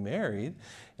want to be married.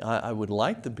 I would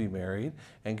like to be married.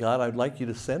 And God, I'd like you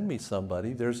to send me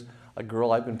somebody. There's a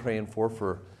girl I've been praying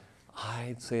for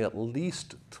I'd say at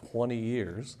least 20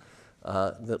 years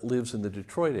that lives in the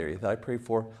Detroit area that I pray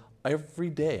for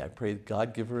every day. I pray,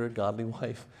 God, give her a godly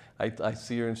wife. I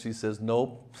see her and she says,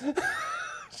 nope.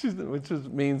 Which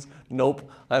means, nope,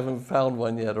 I haven't found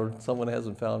one yet, or someone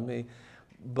hasn't found me.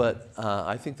 But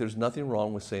I think there's nothing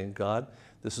wrong with saying, God,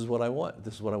 this is what I want.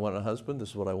 This is what I want in a husband. This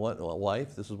is what I want in a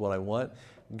wife. This is what I want.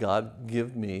 God,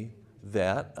 give me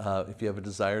that. If you have a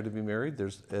desire to be married,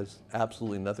 there's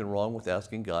absolutely nothing wrong with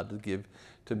asking God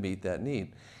to meet that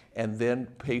need. And then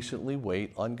patiently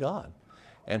wait on God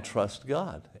and trust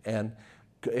God. And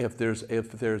if there's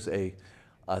a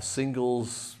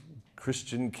singles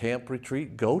Christian camp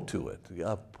retreat, go to it.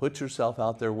 Put yourself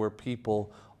out there where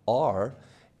people are.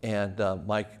 And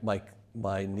my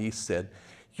niece said,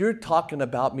 you're talking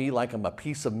about me like I'm a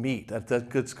piece of meat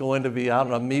that's going to be out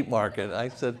on a meat market.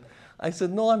 I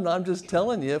said, no, I'm not. I'm just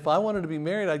telling you, if I wanted to be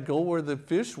married, I'd go where the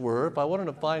fish were. If I wanted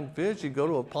to find fish, you go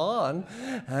to a pond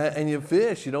and you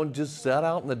fish. You don't just sit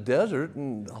out in the desert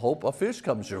and hope a fish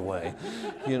comes your way.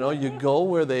 You go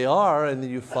where they are, and then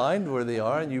you find where they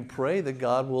are, and you pray that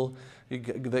God will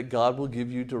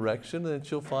give you direction, and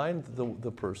that you'll find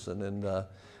the person. And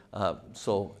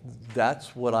so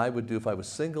that's what I would do if I was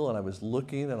single and I was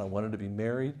looking and I wanted to be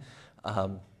married.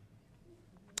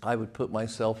 I would put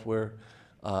myself where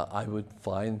I would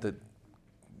find that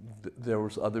there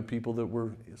was other people that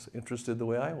were interested the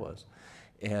way I was.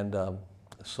 And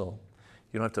so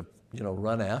you don't have to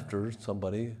run after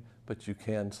somebody, but you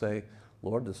can say,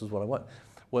 Lord, this is what I want.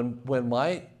 When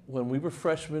we were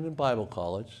freshmen in Bible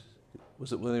college,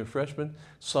 was it when we were freshmen?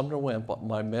 Sumner Wemp,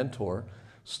 my mentor,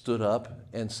 stood up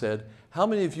and said, how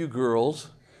many of you girls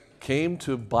came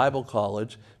to Bible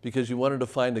college because you wanted to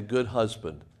find a good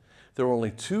husband? There were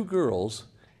only 2 girls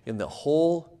in the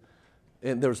whole,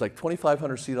 and there was like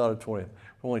 2,500 seat auditorium. There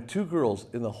were only 2 girls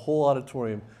in the whole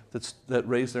auditorium that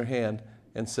raised their hand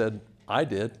and said, I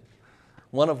did.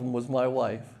 One of them was my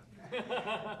wife.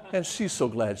 And she's so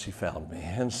glad she found me.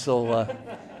 And so I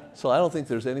don't think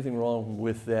there's anything wrong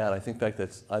with that. I think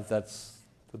that's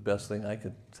the best thing I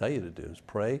could tell you to do is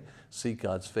pray, seek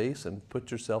God's face, and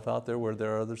put yourself out there where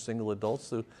there are other single adults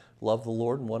who love the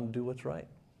Lord and want to do what's right.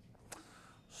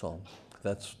 So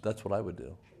that's what I would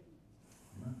do.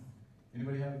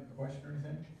 Anybody have a question or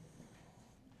anything?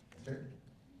 Sure.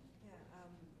 Yeah,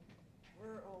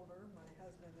 we're older, my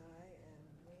husband and I, and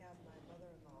we have my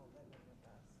mother-in-law living with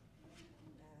us.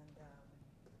 And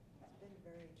it's been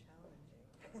very challenging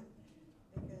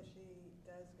because she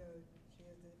has a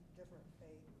different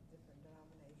faith, different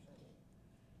denomination.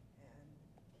 And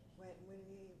when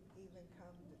we even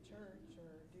come to church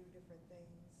or do different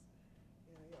things,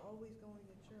 you're always going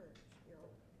to church.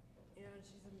 You're You know,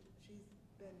 she's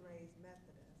been raised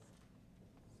Methodist,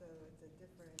 so it's a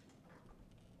different,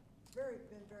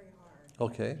 been very hard.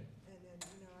 Okay. And then,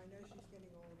 you know, I know she's getting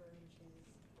older and she's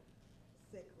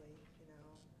sickly, you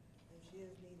know, and she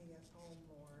is needing us home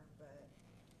more, but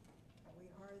we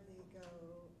hardly go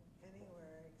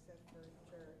anywhere except for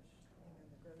church, you know,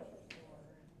 the grocery store,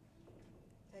 and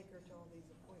take her to all these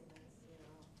appointments, you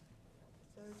know.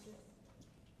 So it's just.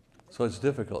 So it's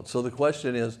difficult. So the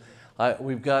question is,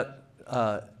 we've got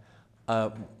a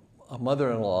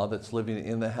mother-in-law that's living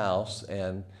in the house,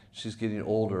 and she's getting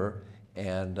older,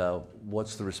 and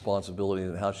what's the responsibility,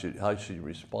 and how should you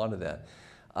respond to that?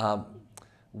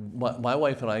 My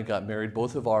wife and I got married.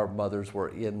 Both of our mothers were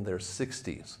in their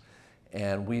 60s,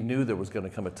 and we knew there was going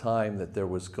to come a time that there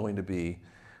was going to be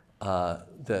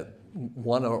that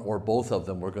one or both of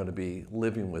them were going to be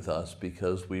living with us,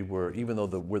 because we were, even though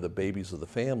we're the babies of the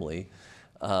family,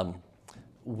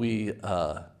 we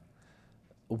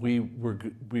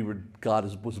were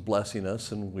God was blessing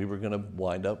us, and we were going to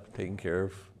wind up taking care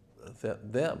of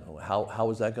them. How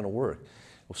was that going to work?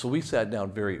 So we sat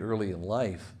down very early in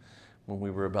life, when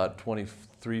we were about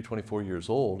 23, 24 years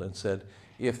old, and said,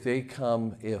 if it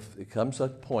comes to a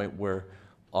point where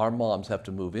our moms have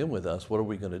to move in with us, what are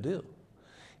we going to do?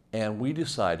 And we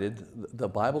decided, the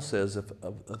Bible says, and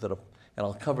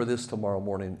I'll cover this tomorrow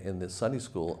morning in the Sunday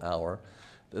school hour,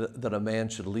 that a man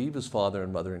should leave his father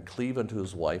and mother and cleave unto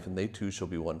his wife, and they two shall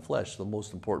be one flesh. The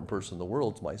most important person in the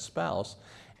world is my spouse.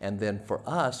 And then for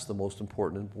us, the most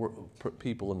important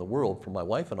people in the world, for my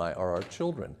wife and I, are our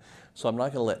children. So I'm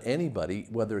not going to let anybody,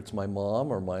 whether it's my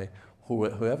mom or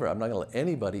whoever, I'm not going to let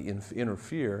anybody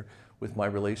interfere with my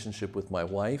relationship with my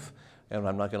wife, and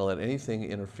I'm not going to let anything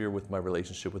interfere with my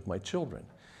relationship with my children.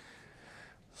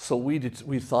 So we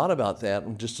thought about that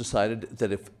and just decided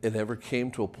that if it ever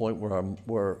came to a point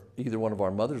where either one of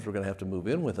our mothers were going to have to move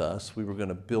in with us, we were going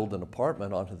to build an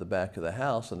apartment onto the back of the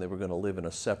house, and they were going to live in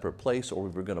a separate place, or we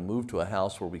were going to move to a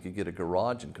house where we could get a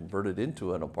garage and convert it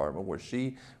into an apartment where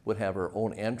she would have her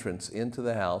own entrance into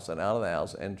the house and out of the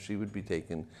house, and she would be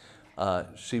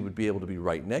able to be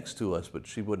right next to us, but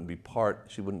she wouldn't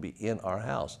be in our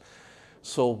house.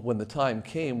 So when the time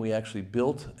came, we actually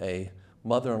built a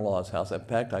mother-in-law's house. In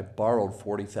fact, I borrowed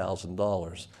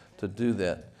 $40,000 to do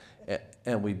that.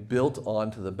 And we built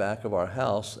onto the back of our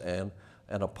house an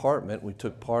apartment. We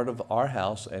took part of our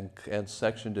house and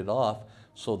sectioned it off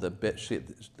so that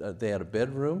they had a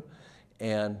bedroom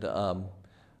and a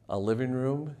living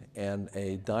room and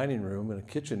a dining room and a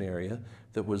kitchen area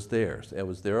that was theirs. It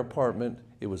was their apartment.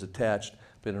 It was attached.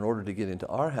 But in order to get into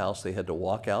our house, they had to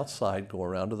walk outside, go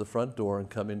around to the front door, and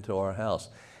come into our house.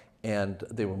 And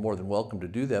they were more than welcome to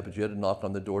do that, but you had to knock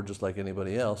on the door just like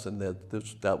anybody else. And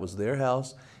that was their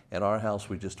house, and our house,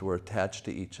 we just were attached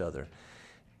to each other.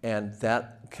 And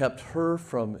that kept her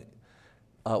from,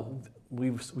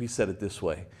 we said it this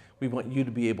way, we want you to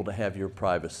be able to have your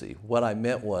privacy. What I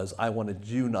meant was I wanted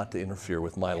you not to interfere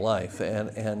with my life.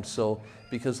 And so,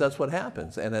 because that's what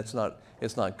happens, and it's not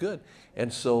good.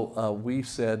 And so we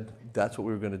said that's what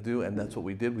we were going to do, and that's what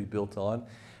we did. We built on.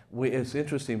 It's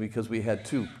interesting because we had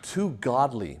two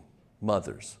godly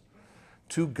mothers,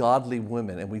 two godly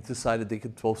women, and we decided they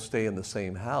could both stay in the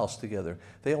same house together.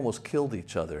 They almost killed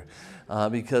each other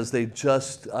because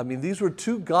these were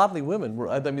two godly women.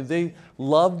 They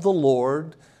loved the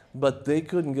Lord, but they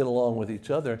couldn't get along with each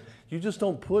other. You just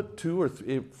don't put two or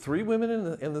three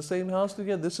women in the same house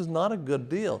together. This is not a good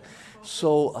deal.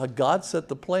 So God set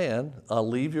the plan,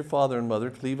 leave your father and mother,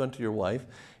 cleave unto your wife.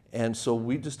 And so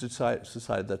we just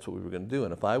decided that's what we were going to do.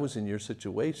 And if I was in your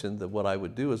situation, then what I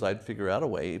would do is I'd figure out a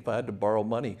way. If I had to borrow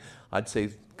money, I'd say,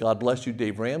 God bless you,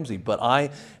 Dave Ramsey, but I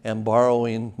am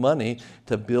borrowing money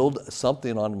to build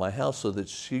something on my house so that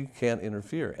she can't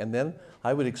interfere. And then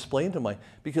I would explain to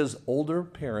because older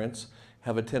parents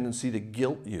have a tendency to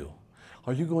guilt you.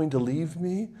 Are you going to leave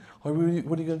me? What are you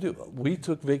going to do? We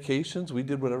took vacations. We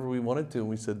did whatever we wanted to. And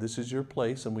we said, this is your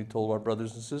place. And we told our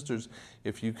brothers and sisters,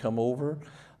 if you come over,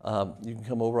 you can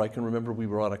come over. I can remember we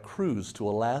were on a cruise to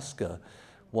Alaska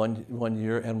one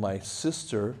year, and my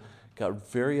sister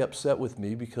got very upset with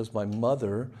me because my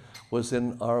mother was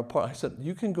in our apartment. I said,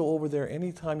 you can go over there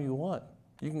anytime you want.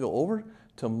 You can go over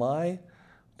to my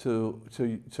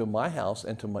house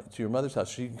and to your mother's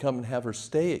house. You can come and have her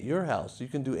stay at your house. You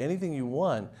can do anything you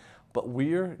want, but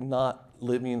we're not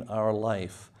living our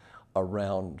life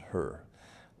around her.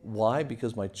 Why?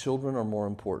 Because my children are more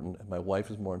important and my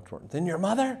wife is more important. Than your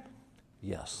mother?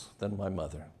 Yes, than my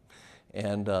mother.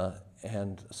 And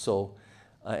so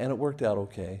it worked out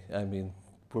okay. I mean,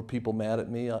 were people mad at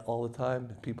me all the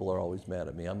time? People are always mad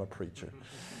at me. I'm a preacher.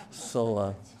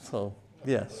 So that.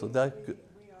 We are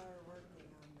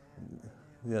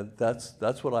Yeah,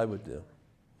 that's what I would do.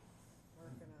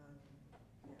 Working on,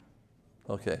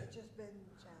 yeah. Okay. It's just been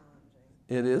challenging.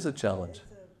 It is a challenge.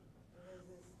 Because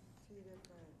it's two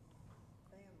different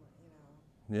family,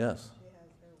 Yes. She has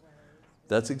her ways.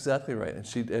 That's exactly right. And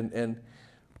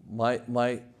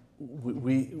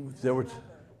we there were, I love her.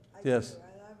 I yes. do. I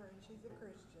love her, and she's a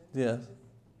Christian. Yes.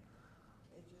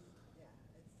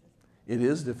 Yeah, It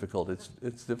is difficult.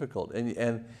 It's difficult.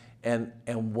 And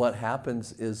what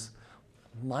happens is,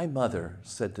 my mother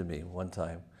said to me one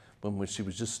time when she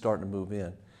was just starting to move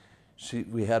in,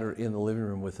 we had her in the living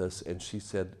room with us, and she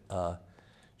said, and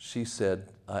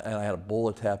I had a bowl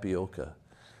of tapioca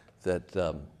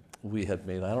that we had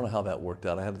made. I don't know how that worked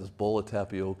out. I had this bowl of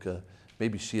tapioca.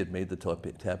 Maybe she had made the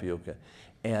tapioca.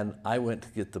 And I went to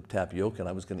get the tapioca, and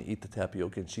I was going to eat the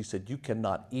tapioca, and she said, "You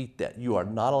cannot eat that. You are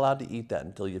not allowed to eat that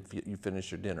until you finish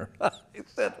your dinner." I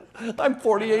said, "I'm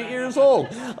 48 years old.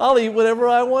 I'll eat whatever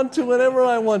I want to, whenever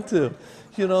I want to."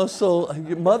 So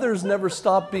mothers never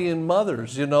stop being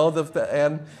mothers, and I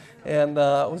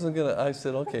wasn't going to, I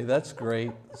said, "Okay, that's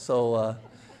great." So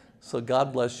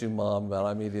God bless you, Mom, but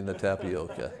I'm eating the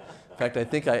tapioca. In fact, I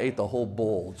think I ate the whole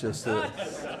bowl just to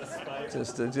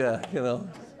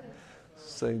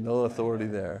say no authority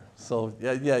there. So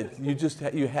yeah,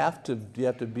 you have to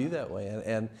be that way,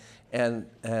 and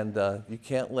you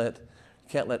can't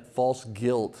let false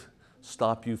guilt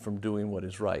stop you from doing what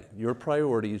is right. Your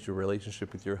priority is your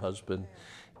relationship with your husband,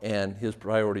 and his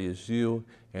priority is you,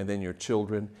 and then your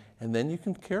children, and then you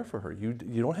can care for her. You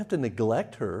don't have to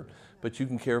neglect her, but you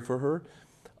can care for her.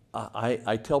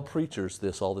 I tell preachers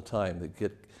this all the time that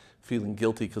get feeling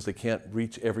guilty because they can't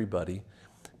reach everybody,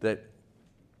 that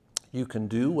you can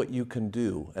do what you can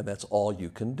do, and that's all you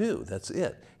can do. That's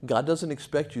it. God doesn't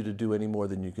expect you to do any more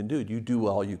than you can do. You do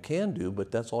all you can do, but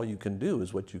that's all you can do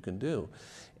is what you can do.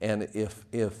 And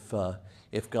if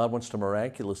God wants to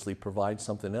miraculously provide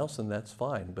something else, then that's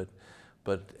fine.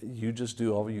 But you just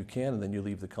do all you can, and then you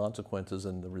leave the consequences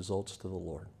and the results to the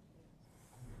Lord.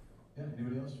 Yeah,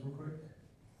 anybody else real quick?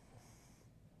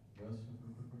 Anybody else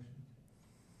real quick question?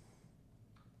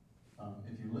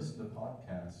 If you listen to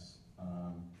podcasts,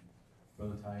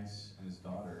 Brother Teis and his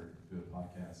daughter do a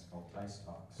podcast called Teis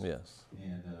Talks. Yes.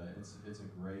 And it's a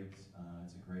great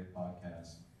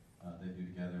podcast they do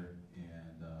together,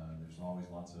 and there's always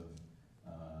lots of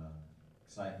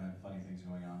excitement, funny things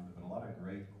going on, but a lot of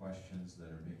great questions that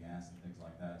are being asked and things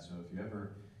like that. So if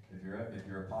you're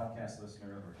a podcast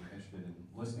listener, or if you're interested in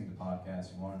listening to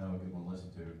podcasts, you want to know a good one to listen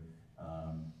to,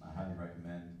 I highly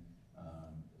recommend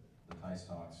the Teis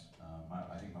Talks.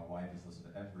 I think my wife has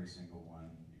listened to every single one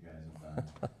you guys have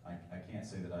done. I can't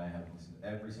say that I have listened to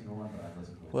every single one, but I've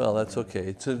listened to it. Well, that's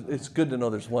okay. It's good to know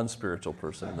there's one spiritual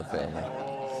person in the family.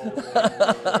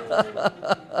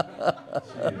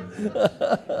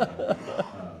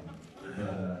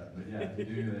 But yeah, if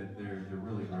you do, they're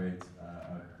really great.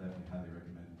 I would definitely highly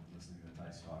recommend listening to the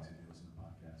Teis Talks if you listen to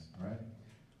podcasts. All right.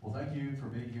 Well, thank you for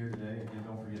being here today. Again,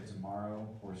 don't forget tomorrow,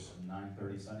 of course,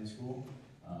 9:30 Sunday school.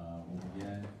 We'll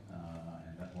begin,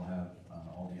 and that will have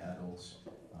all the adults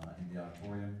in the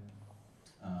auditorium.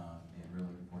 And really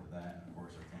looking forward to that. And of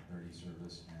course, our 10:30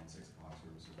 service and 6 o'clock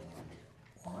service as well.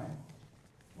 All right.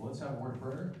 Well, let's have a word of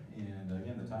prayer. And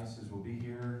again, the Teises will be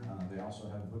here. They also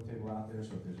have a book table out there,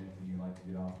 so if there's anything you'd like to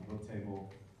get off the book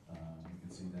table, you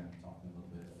can see them, talk to them a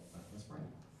little bit. But let's pray.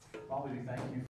 Father, we thank you.